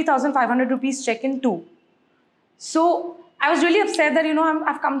 3,500 rupees check in two. So I was really upset that, you know,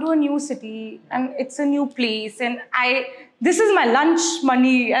 I've come to a new city and it's a new place and this is my lunch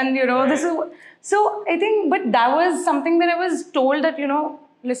money and, you know, this is, so I think, but that was something that I was told that, you know,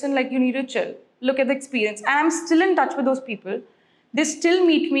 listen, like, you need to chill, look at the experience. And I'm still in touch with those people. They still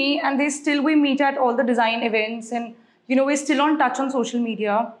meet me and we meet at all the design events and, you know, we're still on touch on social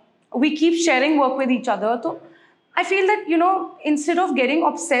media. We keep sharing work with each other. So I feel that, you know, instead of getting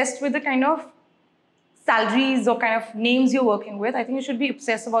obsessed with the kind of salaries or kind of names you're working with, I think you should be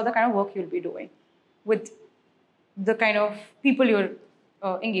obsessed about the kind of work you'll be doing with the kind of people you're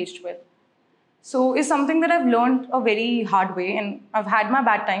engaged with. So it's something that I've learned a very hard way, and I've had my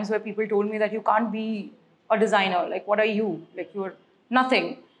bad times where people told me that you can't be a designer, like what are you? Like you're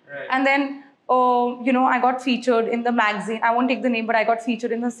nothing. Right. And then, you know, I got featured in the magazine. I won't take the name, but I got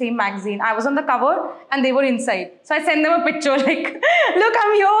featured in the same magazine. I was on the cover and they were inside. So I sent them a picture like, look,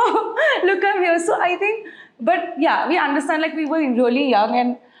 I'm here. Look, I'm here. So I think, but yeah, we understand, like we were really young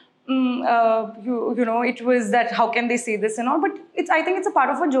and you know, it was that how can they say this and all, but I think it's a part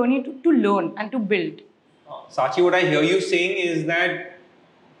of a journey to learn and to build. Saachi, what I hear you saying is that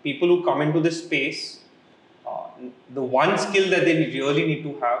people who come into this space, the one skill that they really need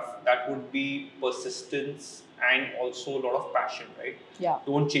to have, that would be persistence and also a lot of passion, right? Yeah.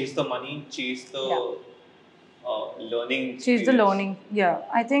 Don't chase the money, chase the learning. Chase the learning, yeah.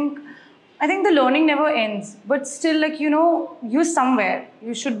 I think the learning never ends, but still, like, you know, you're somewhere.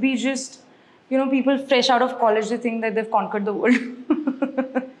 You should be just, you know, people fresh out of college, they think that they've conquered the world.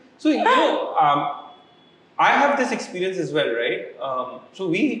 So, you know, I have this experience as well, right? So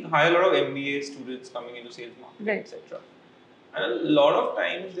we hire a lot of MBA students coming into sales marketing, Right. etc. And a lot of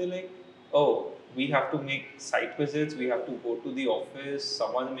times they're like, oh, we have to make site visits, we have to go to the office,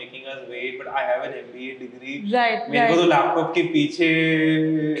 someone's making us wait, but I have an MBA degree. Right, मेरे को तो right. Laptop के पीछे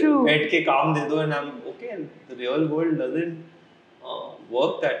True. बैठ के काम दे दो, and I'm okay. And the real world doesn't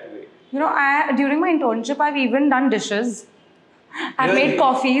work that way. You know, during my internship, I've even done dishes. I've Really? made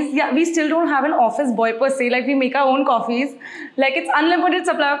coffees. Yeah, we still don't have an office boy per se. Like, we make our own coffees. Like, it's unlimited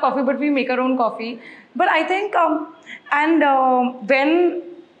supply of coffee, but we make our own coffee. But I think, when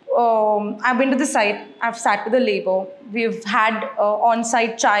I've been to the site, I've sat with the labor. We've had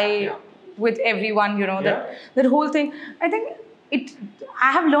on-site chai with everyone. You know, that whole thing. I think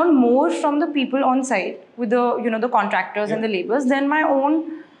I have learned more from the people on site with the contractors and the laborers than my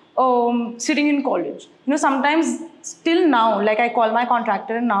own sitting in college. You know, sometimes still now, like I call my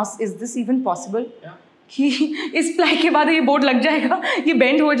contractor and ask, is this even possible? Yeah. कि इस ply के बाद ये board लग जाएगा, ये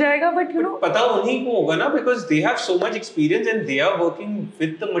bend हो जाएगा, but you know. पता उन्हीं को होगा ना, because they have so much experience and they are working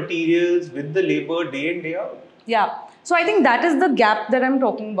with the materials, with the labor day in day out. Yeah. So I think that is the gap that I'm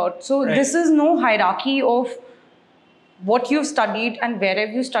talking about. So this is no hierarchy of what you've studied and where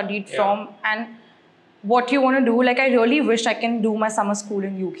have you studied from and what you want to do. Like, I really wish I can do my summer school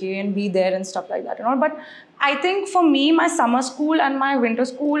in UK and be there and stuff like that and all. But I think for me, my summer school and my winter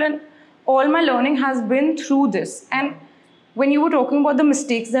school and all my learning has been through this. And when you were talking about the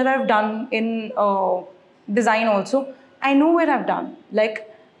mistakes that I've done in design also, I know where I've done. Like,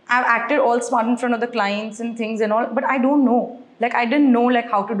 I've acted all smart in front of the clients and things and all, but I don't know. Like, I didn't know like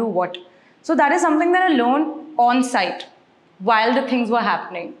how to do what. So that is something that I learned on site while the things were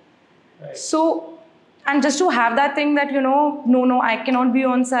happening. Right. So, and just to have that thing that, no, I cannot be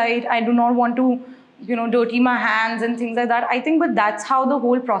on site. I do not want to, dirty my hands and things like that. I think, but that's how the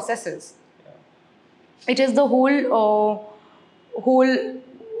whole process is. Yeah. It is the whole,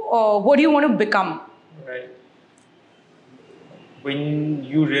 what do you want to become? Right. When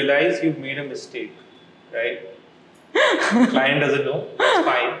you realize you've made a mistake, right? The client doesn't know, it's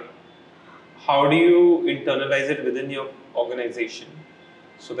fine. How do you internalize it within your organization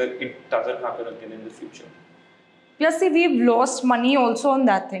so that it doesn't happen again in the future? Plus, see, we've lost money also on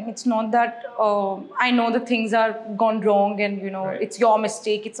that thing. It's not that I know the things are gone wrong and, it's your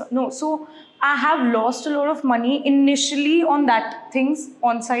mistake. It's no. So I have lost a lot of money initially on that things,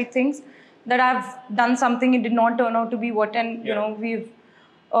 on-site things, that I've done something, it did not turn out to be what, and,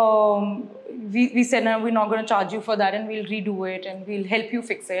 we said, no, we're not going to charge you for that and we'll redo it and we'll help you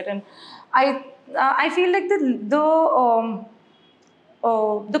fix it. And I feel like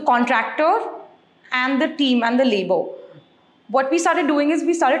the contractor and the team and the labor, what we started doing is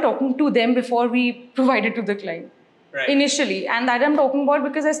we started talking to them before we provided to the client. Right. Initially. And that I'm talking about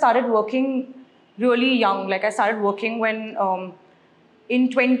because I started working really young. Like, I started working when in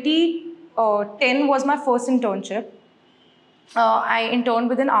 2010 was my first internship. I interned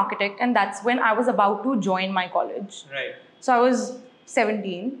with an architect, and that's when I was about to join my college. Right. So I was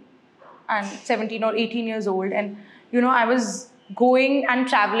 17 or 18 years old, and I was going and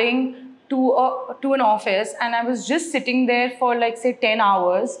traveling to an office, and I was just sitting there for like say 10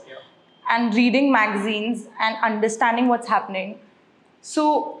 hours and reading magazines and understanding what's happening.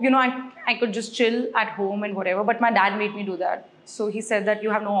 So I could just chill at home and whatever, but my dad made me do that. So he said that you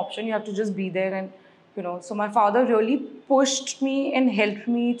have no option, you have to just be there. And so my father really pushed me and helped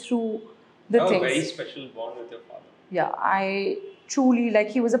me through the things. A very special bond with your father. Yeah, I truly, like,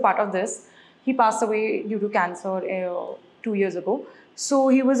 he was a part of this. He passed away due to cancer 2 years ago. So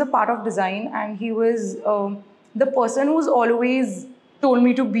he was a part of design, and he was the person who's always told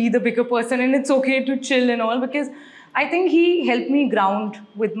me to be the bigger person and it's okay to chill and all, because I think he helped me ground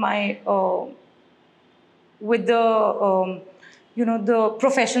with my the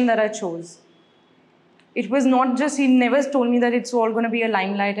profession that I chose. It was not just, he never told me that it's all going to be a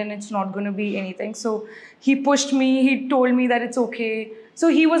limelight and it's not going to be anything. So he pushed me, he told me that it's okay. So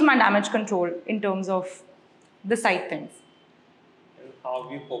he was my damage control in terms of the side things. And how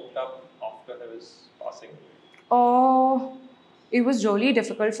have you coped up after his passing away? It was really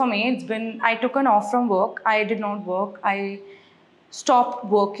difficult for me. I took an off from work. I did not work. I stopped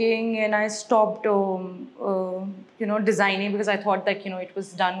working and I stopped, designing, because I thought that, it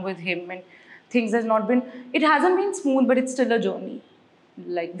was done with him and things hasn't been smooth, but it's still a journey.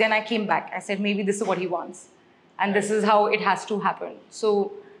 Like, then I came back. I said, maybe this is what he wants and this is how it has to happen.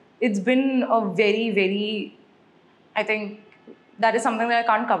 So it's been a very, very, I think that is something that I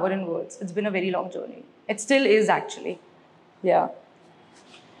can't cover in words. It's been a very long journey. It still is, actually. Yeah.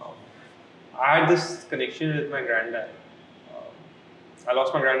 I had this connection with my granddad. I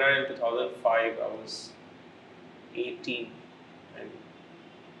lost my granddad in 2005. I was 18. And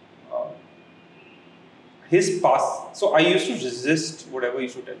I his past. So I used to resist whatever he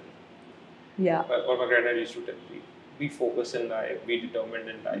used to tell me. Yeah. What my granddad used to tell me: be focused in life, be determined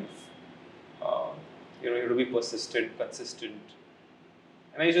in life. You have to be persistent, consistent.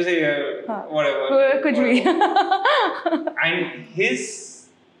 And I used to say, whatever. Could we? And his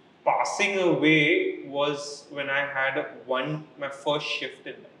passing away was when I had my first shift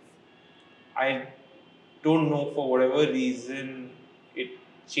in life. I don't know, for whatever reason, it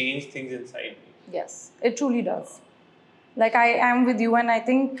changed things inside me. Yes, it truly does. Like, I am with you, and I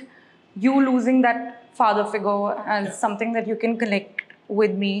think you losing that father figure as something that you can connect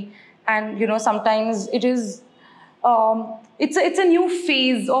with me. And sometimes it is it's a new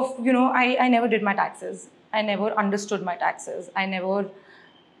phase of I never did my taxes. I never understood my taxes. I never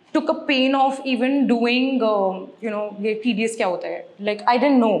took a pain of even doing ये TDS क्या होता है. Like, I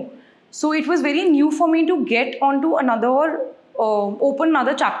didn't know. So it was very new for me to get onto another open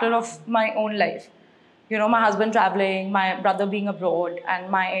another chapter of my own life. My husband traveling, my brother being abroad, and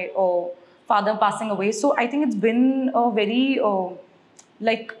my father passing away. So I think it's been a very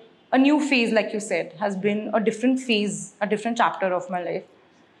like a new phase, like you said, has been a different phase, a different chapter of my life.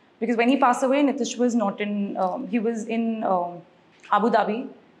 Because when he passed away, Nitesh was not in, he was in Abu Dhabi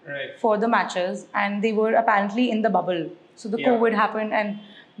for the matches, and they were apparently in the bubble. So the COVID happened, and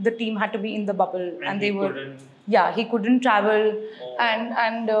the team had to be in the bubble, and they were, he couldn't travel, and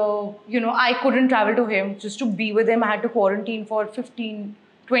I couldn't travel to him. Just to be with him, I had to quarantine for 15-20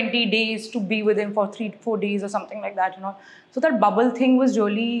 days to be with him for 3-4 days or something like that, So that bubble thing was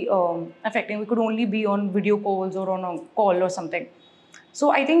really affecting. We could only be on video calls or on a call or something.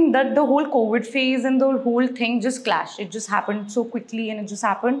 So I think that the whole COVID phase and the whole thing just clashed. It just happened so quickly, and it just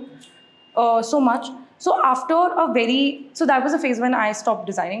happened so much. So so that was a phase when I stopped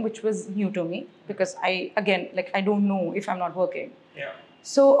designing, which was new to me, because I don't know if I'm not working. Yeah.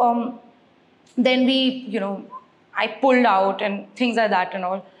 So then I pulled out and things like that and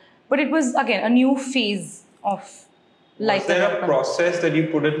all. But it was, again, a new phase of life. Was there a process that you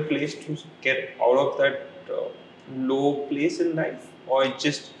put in place to get out of that low place in life? Or it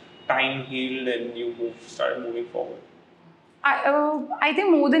just time healed and you started moving forward? I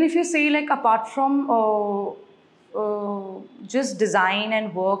think more than if you say, like, apart from just design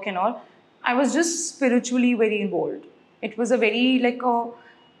and work and all, I was just spiritually very involved. It was a very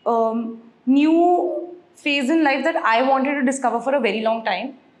new phase in life that I wanted to discover for a very long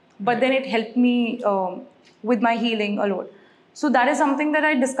time. But then it helped me with my healing a lot. So that is something that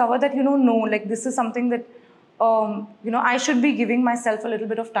I discovered that, this is something that, I should be giving myself a little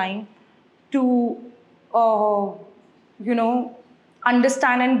bit of time to,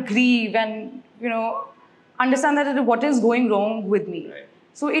 understand and grieve and, understand that what is going wrong with me. Right.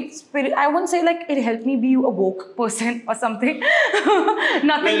 So I wouldn't say like it helped me be a woke person or something.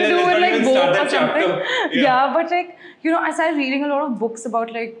 Nothing to do with like woke or something. Yeah, but like, I started reading a lot of books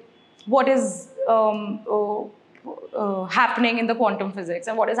about like what is happening in the quantum physics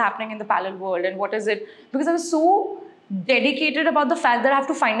and what is happening in the parallel world and what is it. Because I was so dedicated about the fact that I have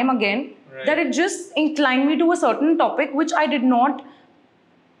to find him again, that it just inclined me to a certain topic which I did not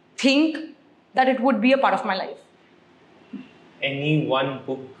think that it would be a part of my life. Any one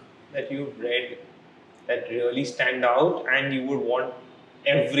book that you've read that really stand out and you would want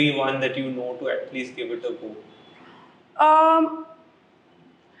everyone that you know to at least give it a go?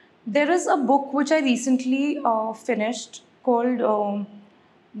 There is a book which I recently finished called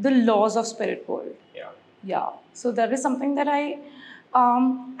The Laws of Spirit World. Yeah. So there is something that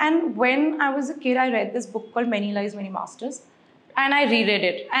and when I was a kid, I read this book called Many Lives, Many Masters. And I reread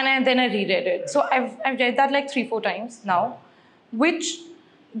it. And then I reread it. So I've read that like 3-4 times now, which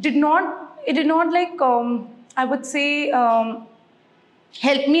did not like, I would say,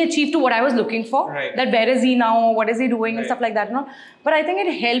 help me achieve to what I was looking for. Right. That where is he now, what is he doing and stuff like that. But I think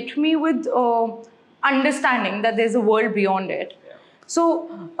it helped me with understanding that there's a world beyond it. So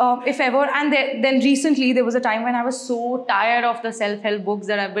if ever, and then recently there was a time when I was so tired of the self-help books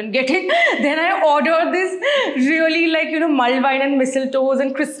that I've been getting, then I ordered this really like, mulled wine and mistletoes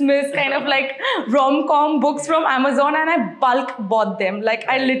and Christmas kind of like rom-com books from Amazon, and I bulk bought them. Like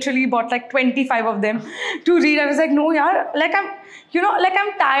I literally bought like 25 of them to read. I was like, no, yaar, like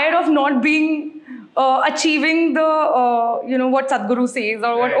I'm tired of not being achieving the, what Sadhguru says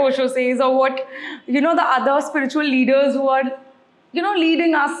or what Osho says or what, the other spiritual leaders who are,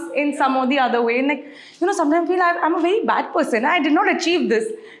 leading us in some or the other way. And like, sometimes I feel I'm a very bad person. I did not achieve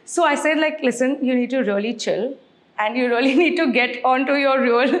this. So I said like, listen, you need to really chill and you really need to get onto your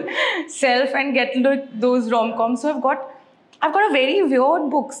real self and get into those rom-coms. So I've got a very weird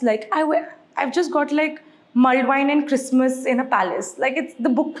books. Like I've just got like mulled wine and Christmas in a palace. Like it's the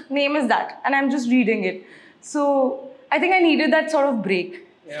book name is that, and I'm just reading it. So I think I needed that sort of break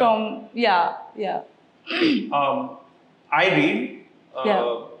from yeah. I read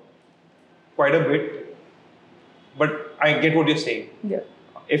quite a bit, but I get what you're saying. Yeah.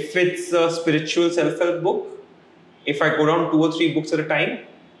 If it's a spiritual self-help book, if I go down 2 or 3 books at a time,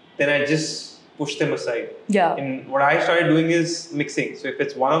 then I just push them aside. Yeah. And what I started doing is mixing. So if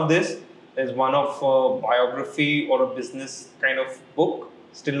it's one of this, there's one of a biography or a business kind of book,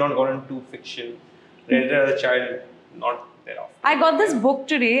 still not gone into fiction. Read it as a child, not thereafter. I got this book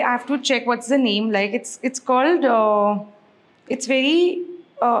today. I have to check what's the name. Like it's called. It's very.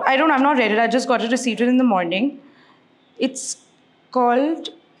 I've not read it. I just got it received in the morning. It's called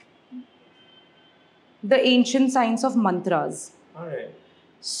The Ancient Science of Mantras. All right.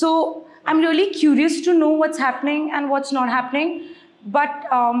 So I'm really curious to know what's happening and what's not happening, but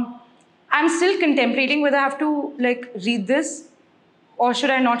I'm still contemplating whether I have to like read this or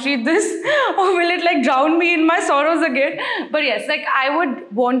should I not read this or will it like drown me in my sorrows again? But yes, like I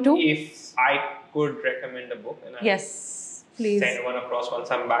would want to. If I could recommend a book, and yes, please send one across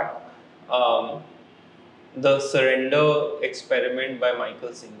once I'm back. The Surrender Experiment by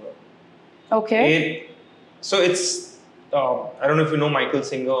Michael Singer. Okay. It's I don't know if you know Michael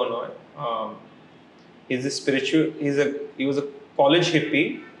Singer or not. He's a spiritual. He was a college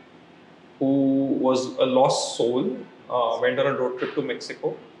hippie who was a lost soul. Went on a road trip to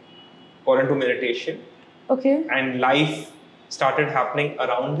Mexico, got into meditation. Okay. And life started happening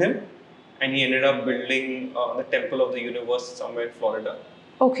around him, and he ended up building the Temple of the Universe somewhere in Florida.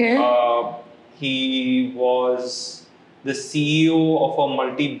 Okay. He was the CEO of a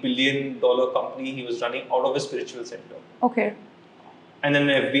multi-billion-dollar company he was running out of a spiritual center. Okay. And then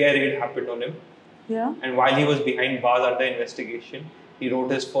an FBI raid happened on him. Yeah. And while he was behind bars under investigation, he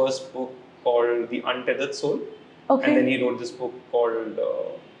wrote his first book called The Untethered Soul. Okay. And then he wrote this book called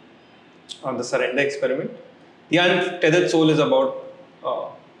The Surrender Experiment. The Untethered Soul is about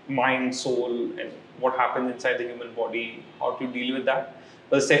mind, soul, and what happens inside the human body, how to deal with that.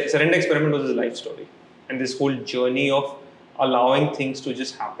 But the Surrender Experiment was his life story. And this whole journey of allowing things to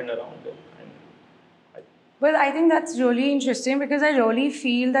just happen around him. Well, I think that's really interesting because I really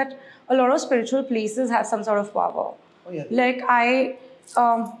feel that a lot of spiritual places have some sort of power. Oh, yeah. Like I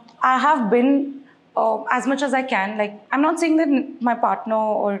have been as much as I can. Like I'm not saying that my partner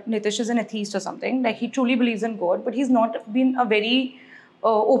or Nitesh is an atheist or something. Like he truly believes in God, but he's not been a very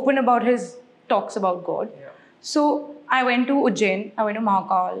open about his talks about God. Yeah. So I went to Ujjain, I went to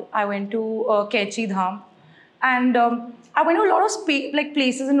Mahakal, I went to Kechi Dham, and I went to a lot of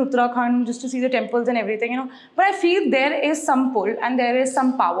places in Uttarakhand just to see the temples and everything, you know. But I feel there is some pull and there is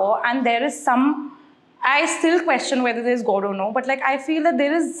some power and there is some. I still question whether there is God or no, but like I feel that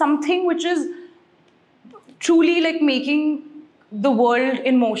there is something which is truly like making the world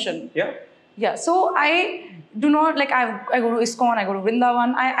in motion. Yeah. Yeah. So I do not like I go to ISKCON, I go to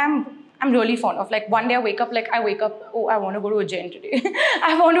Vrindavan. I'm really fond of like one day I wake up, oh, I want to go to Ujjain today.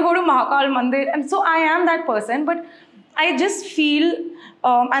 I want to go to Mahakal Mandir. And so I am that person. But I just feel,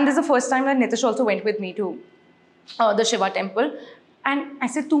 and this is the first time that Nitesh also went with me to the Shiva temple. And I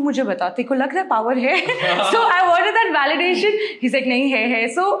said, "Tu mujhe bata, teko lag raha hai power hai?" So I wanted that validation. He's like, "Nahi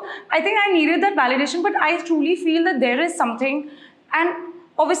hai." So I think I needed that validation, but I truly feel that there is something. And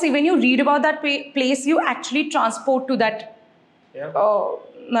obviously, when you read about that place, you actually transport to that. Yeah.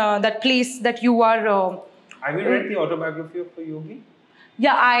 That place that you are. Have you read the autobiography of a yogi?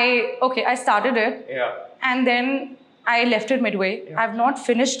 Yeah, I started it. Yeah. And then I left it midway. Yeah. I've not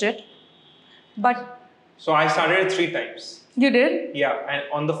finished it, but. So I started it 3 times. You did? Yeah, and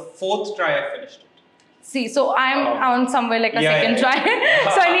on the 4th try I finished it. See, so I'm on somewhere like a second try.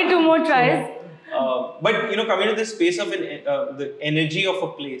 So I need 2 more tries. But you know, coming to this space of the energy of a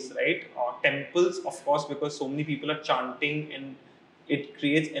place, right? Temples, of course, because so many people are chanting and it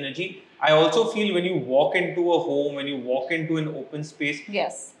creates energy. I also feel when you walk into a home, when you walk into an open space,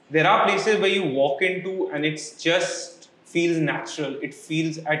 yes, there are places where you walk into and it's just feels natural. It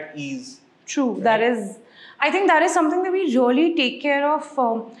feels at ease. True. Right? I think that is something that we really take care of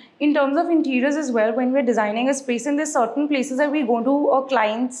in terms of interiors as well. When we're designing a space, and there's certain places that we go to a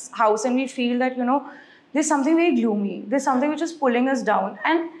client's house and we feel that, you know, there's something very gloomy. There's something which is pulling us down.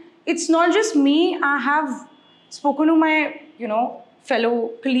 And it's not just me. I have spoken to my, you know,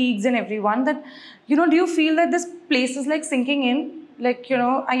 fellow colleagues and everyone that, you know, do you feel that this place is like sinking in? Like, you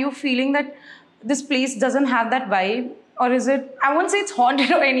know, are you feeling that this place doesn't have that vibe? Or is it, I won't say it's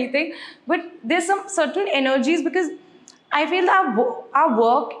haunted or anything, but there's some certain energies because I feel our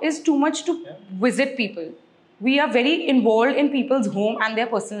work is too much to visit people. We are very involved in people's home and their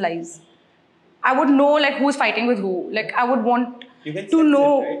personal lives. I would know like who's fighting with who. Like I would want You can to sense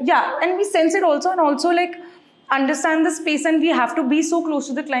know, it, right? yeah, and we sense it also, and also like understand the space, and we have to be so close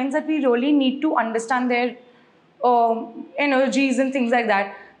to the clients that we really need to understand their energies and things like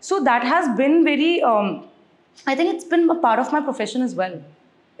that. So that has been very. I think it's been a part of my profession as well.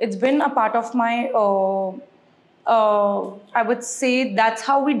 It's been a part of my. I would say that's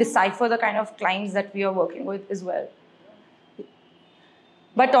how we decipher the kind of clients that we are working with as well.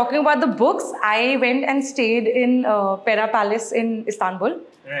 But talking about the books, I went and stayed in Pera Palace in Istanbul.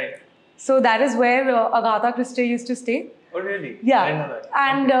 Right. So that is where Agatha Christie used to stay. Oh, really? Yeah. I didn't know that.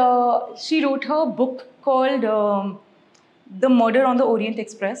 And Okay. she wrote her book called The Murder on the Orient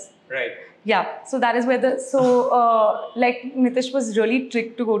Express. Right. Yeah. So that is where like Nitesh was really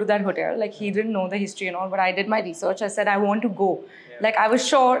tricked to go to that hotel. Like he didn't know the history and all, but I did my research. I said, I want to go. Yeah. Like I was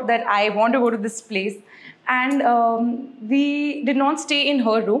sure that I want to go to this place. And we did not stay in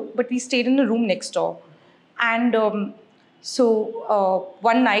her room, but we stayed in the room next door. And one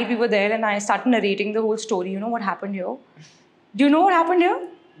night we were there and I started narrating the whole story. You know what happened here? Do you know what happened here?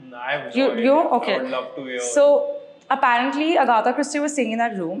 No, I have no idea. Okay. I would love to hear. So apparently Agatha Christie was staying in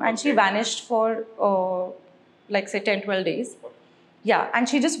that room and she vanished for like say 10, 12 days. Yeah, and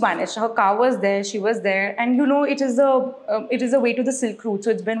she just vanished. Her car was there, she was there. And you know, it is a way to the Silk Route. So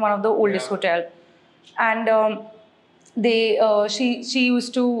it's been one of the oldest hotel. And she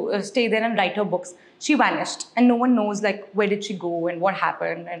used to stay there and write her books. She vanished and no one knows like where did she go and what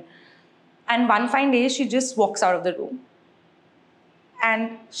happened. And one fine day she just walks out of the room.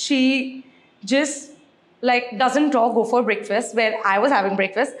 And she just like doesn't go for breakfast where I was having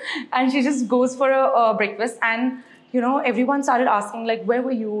breakfast, and she just goes for a breakfast. And you know, everyone started asking like, where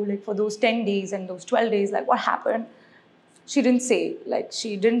were you like for those 10 days and those 12 days, like what happened? She didn't say, like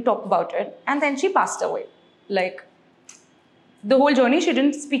she didn't talk about it, and then she passed away. Like the whole journey, she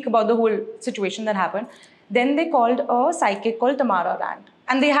didn't speak about the whole situation that happened. Then they called a psychic called Tamara Rand,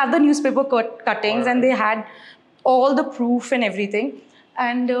 and they have the newspaper cuttings, and they had all the proof and everything.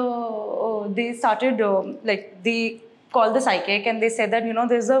 And they started like they called the psychic, and they said that, you know,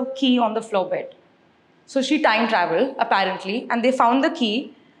 there's a key on the floor bed. So she time traveled apparently, and they found the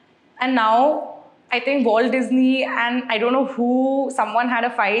key. And now I think Walt Disney and I don't know who, someone had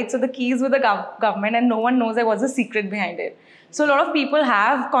a fight. So the keys with the government, and no one knows there was a secret behind it. So a lot of people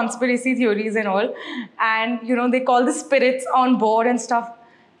have conspiracy theories and all. And, you know, they call the spirits on board and stuff.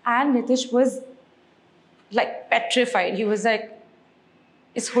 And Nitish was like petrified. He was like,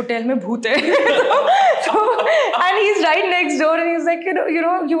 "Is hotel mein bhoot hai?" And he's right next door, and he's like,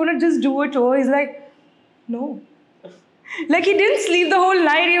 you want to just do a tour? He's like, no. Like he didn't sleep the whole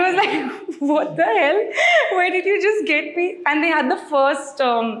night. He was like, what the hell? Where did you just get me? And they had the first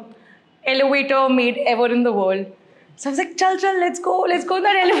elevator made ever in the world. So I was like, chal, let's go in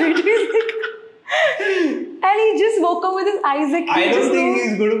that elevator. He's like, and he just woke up with his eyes like, I don't think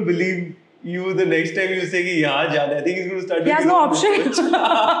he's going to believe you the next time you say ki yahan jana. I think he's going to start. He has no option.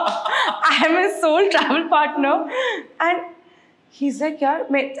 I am his sole travel partner. And he's like, yeah.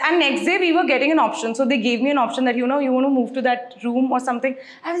 And next day we were getting an option. So they gave me an option that, you know, you want to move to that room or something.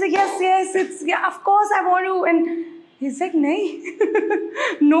 I was like, yes, yeah, of course I want to. And he's like, nahi.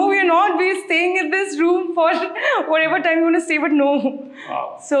 No, we're not. We're staying in this room for whatever time you want to stay, but no.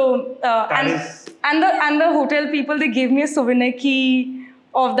 Wow. So, and the hotel people, they gave me a souvenir key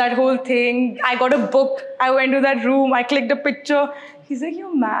of that whole thing. I got a book. I went to that room. I clicked a picture. He's like,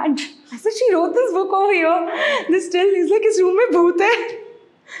 you're mad. I said, she wrote this book over here. He's like, is room mein bhoot hai?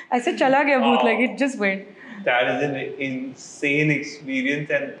 I said, chala gaya bhoot. Like, it just went. That is an insane experience,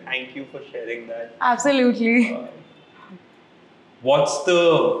 and thank you for sharing that. Absolutely. What's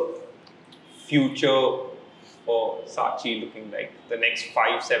the future for Saachi looking like? The next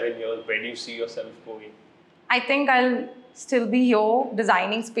 5-7 years, where do you see yourself going? I think I'll still be here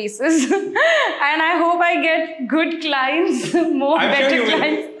designing spaces. And I hope I get good clients, better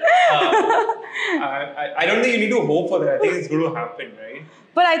clients. I don't think you need to hope for that. I think it's going to happen, right?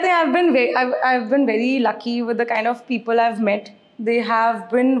 But I think I've been very lucky with the kind of people I've met. They have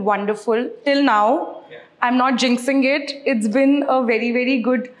been wonderful till now. Yeah. I'm not jinxing it. It's been a very, very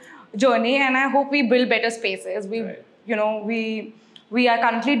good journey, and I hope we build better spaces. We are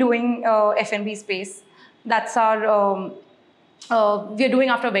currently doing F&B space. That's our we're doing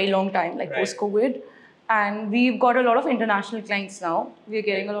after a very long time, like post-COVID. And we've got a lot of international clients now. We're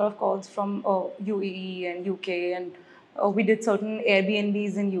getting a lot of calls from UAE and UK, and we did certain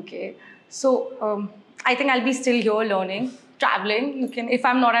Airbnbs in UK. So I think I'll be still here learning, traveling. If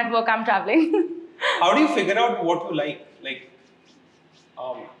I'm not at work, I'm traveling. How do you figure out what you like? Like,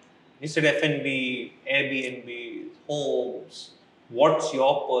 you said F&B, Airbnb, homes, what's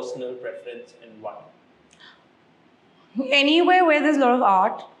your personal preference and why? Anywhere where there's a lot of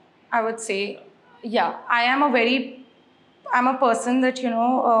art, I would say, yeah, I'm a person that,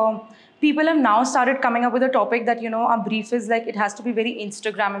 people have now started coming up with a topic that, our brief is like, it has to be very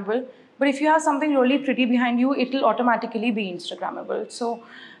Instagrammable. But if you have something really pretty behind you, it'll automatically be Instagrammable. So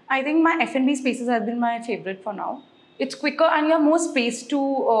I think my F&B spaces have been my favorite for now. It's quicker and you have more space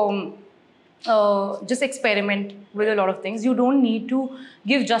to just experiment with a lot of things. You don't need to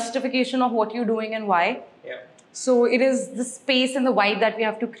give justification of what you're doing and why. Yeah. So it is the space and the vibe that we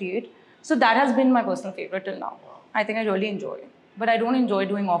have to create. So that has been my personal favorite till now. I think I really enjoy it. But I don't enjoy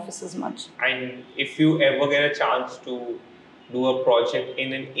doing offices much. And if you ever get a chance to do a project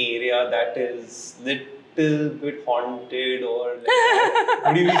in an area that is little bit haunted or like that,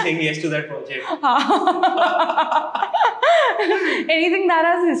 would you be saying yes to that project? Anything that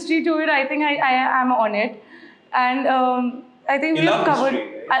has history to it, I think I am on it. And I think You we've love covered.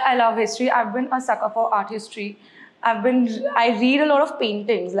 history, right? I love history. I've been a sucker for art history. I read a lot of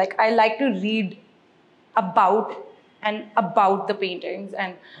paintings. Like I like to read about the paintings,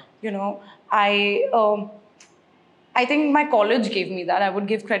 and I think my college gave me that. I would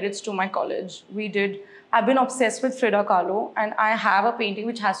give credits to my college. I've been obsessed with Frida Kahlo, and I have a painting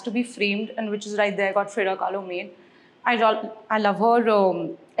which has to be framed and which is right there, got Frida Kahlo made. I love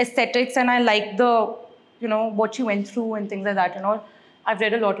her aesthetics, and I like the, what she went through and things like that and all. I've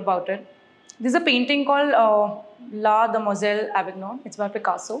read a lot about it. There's a painting called La Demoiselle Avignon. It's by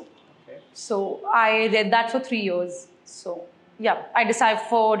Picasso. Okay. So I read that for 3 years. So yeah, I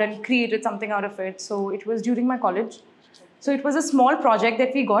deciphered and created something out of it. So it was during my college. So it was a small project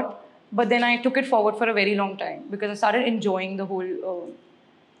that we got, but then I took it forward for a very long time because I started enjoying the whole,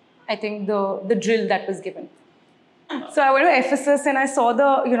 I think the drill that was given. So I went to Ephesus and I saw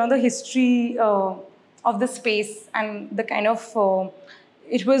the history of the space and the kind of,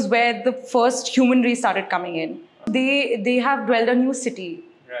 it was where the first human race started coming in. They have dwelled a new city.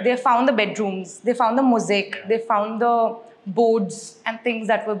 Right. They found the bedrooms, they found the mosaic, they found the boards and things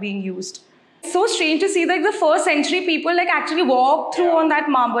that were being used. It's so strange to see like the first century people like actually walk through on that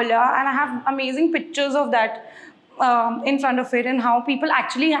marble, yeah? And I have amazing pictures of that in front of it and how people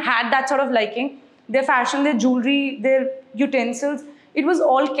actually had that sort of liking. Their fashion, their jewelry, their utensils, it was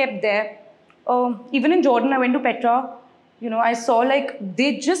all kept there. Even in Jordan, I went to Petra. I saw like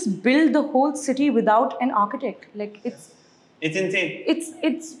they just built the whole city without an architect. Like it's insane.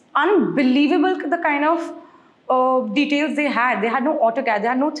 It's unbelievable the kind of details they had. They had no AutoCAD, they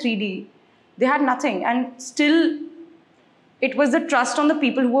had no 3D, they had nothing, and still it was the trust on the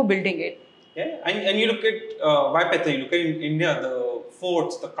people who were building it. Yeah, and you look at why Petra, you look at in India, the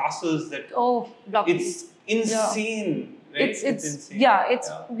forts, the castles that it's insane. Right? It's insane. Yeah,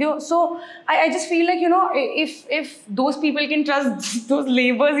 so I just feel like if those people can trust those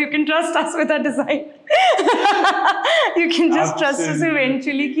laborers, you can trust us with our design. You can just trust us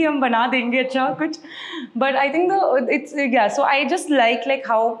eventually कि हम बना देंगे अच्छा कुछ. But I think so I just like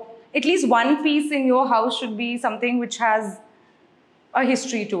how at least one piece in your house should be something which has a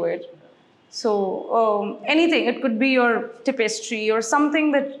history to it. So anything, it could be your tapestry or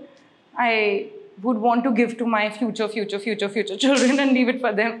something that I would want to give to my future children and leave it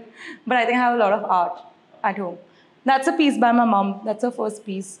for them. But I think I have a lot of art at home. That's a piece by my mom. That's her first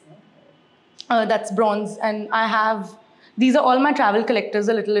piece. That's bronze. And these are all my travel collectors,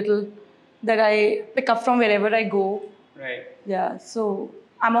 a little that I pick up from wherever I go. Right. Yeah, so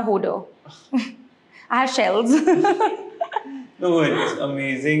I'm a hoarder. I have shells. No, it's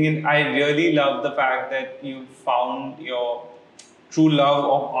amazing. And I really love the fact that you found your true love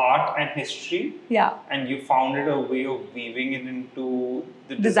of art and history. Yeah. And you found it a way of weaving it into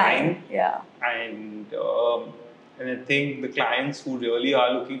the design. Yeah. And I think the clients who really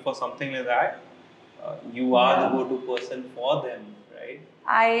are looking for something like that, you are the go-to person for them, right?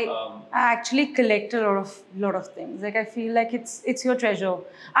 I actually collect a lot of things. Like I feel like it's your treasure.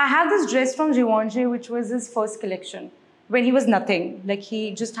 I have this dress from Givenchy, which was his first collection when he was nothing. Like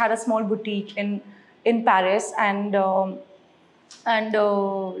he just had a small boutique in Paris, and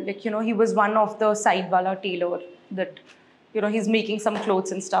he was one of the side wala tailor that he's making some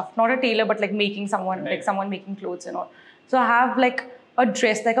clothes and stuff. Not a tailor, but like making someone like someone making clothes and all. So I have like a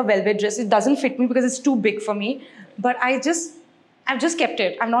dress, like a velvet dress. It doesn't fit me because it's too big for me, but I've just kept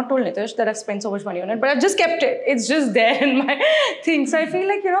it. I've not told Nitesh that I've spent so much money on it, but I've just kept it. It's just there in my thing. So I feel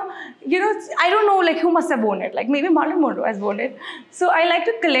like, I don't know like who must have worn it. Like maybe Marilyn Monroe has worn it. So I like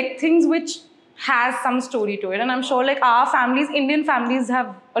to collect things which has some story to it. And I'm sure like our families, Indian families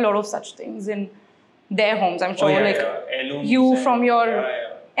have a lot of such things in their homes. I'm sure Heirlooms you from your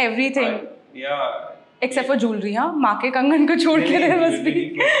everything. Except for jewelry, huh? माँ के कंगन को छोड़ के there must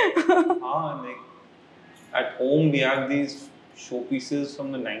be. Like at home we have these showpieces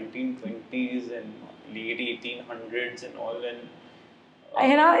from the 1920s and late 1800s and all, and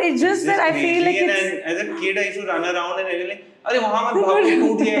it's just that I feel like it's... And as a kid I used to run around and I was like, अरे वहाँ मत भागो,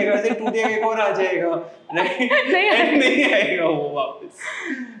 टूट जाएगा, ऐसे टूट जाएगा, एक और आ जाएगा, नहीं आएगा वो वापस.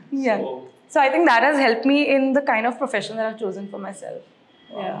 Yeah. So I think that has helped me in the kind of profession that I've chosen for myself.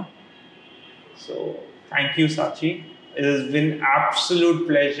 Yeah. So thank you, Saachi. It has been absolute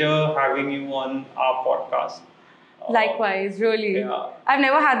pleasure having you on our podcast. Likewise, really. Yeah. I've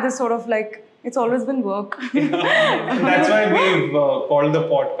never had this sort of like, it's always been work. That's why we've called the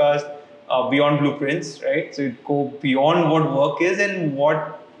podcast Beyond Blueprints, right? So it go beyond what work is and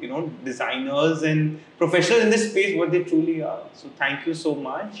what, designers and professionals in this space, what they truly are. So thank you so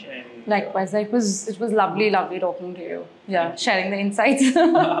much. And likewise, it was lovely talking to you. Yeah, sharing the insights.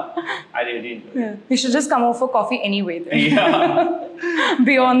 I really enjoyed it. Yeah. We should just come over for coffee anyway then. Yeah.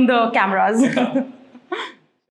 Beyond the cameras.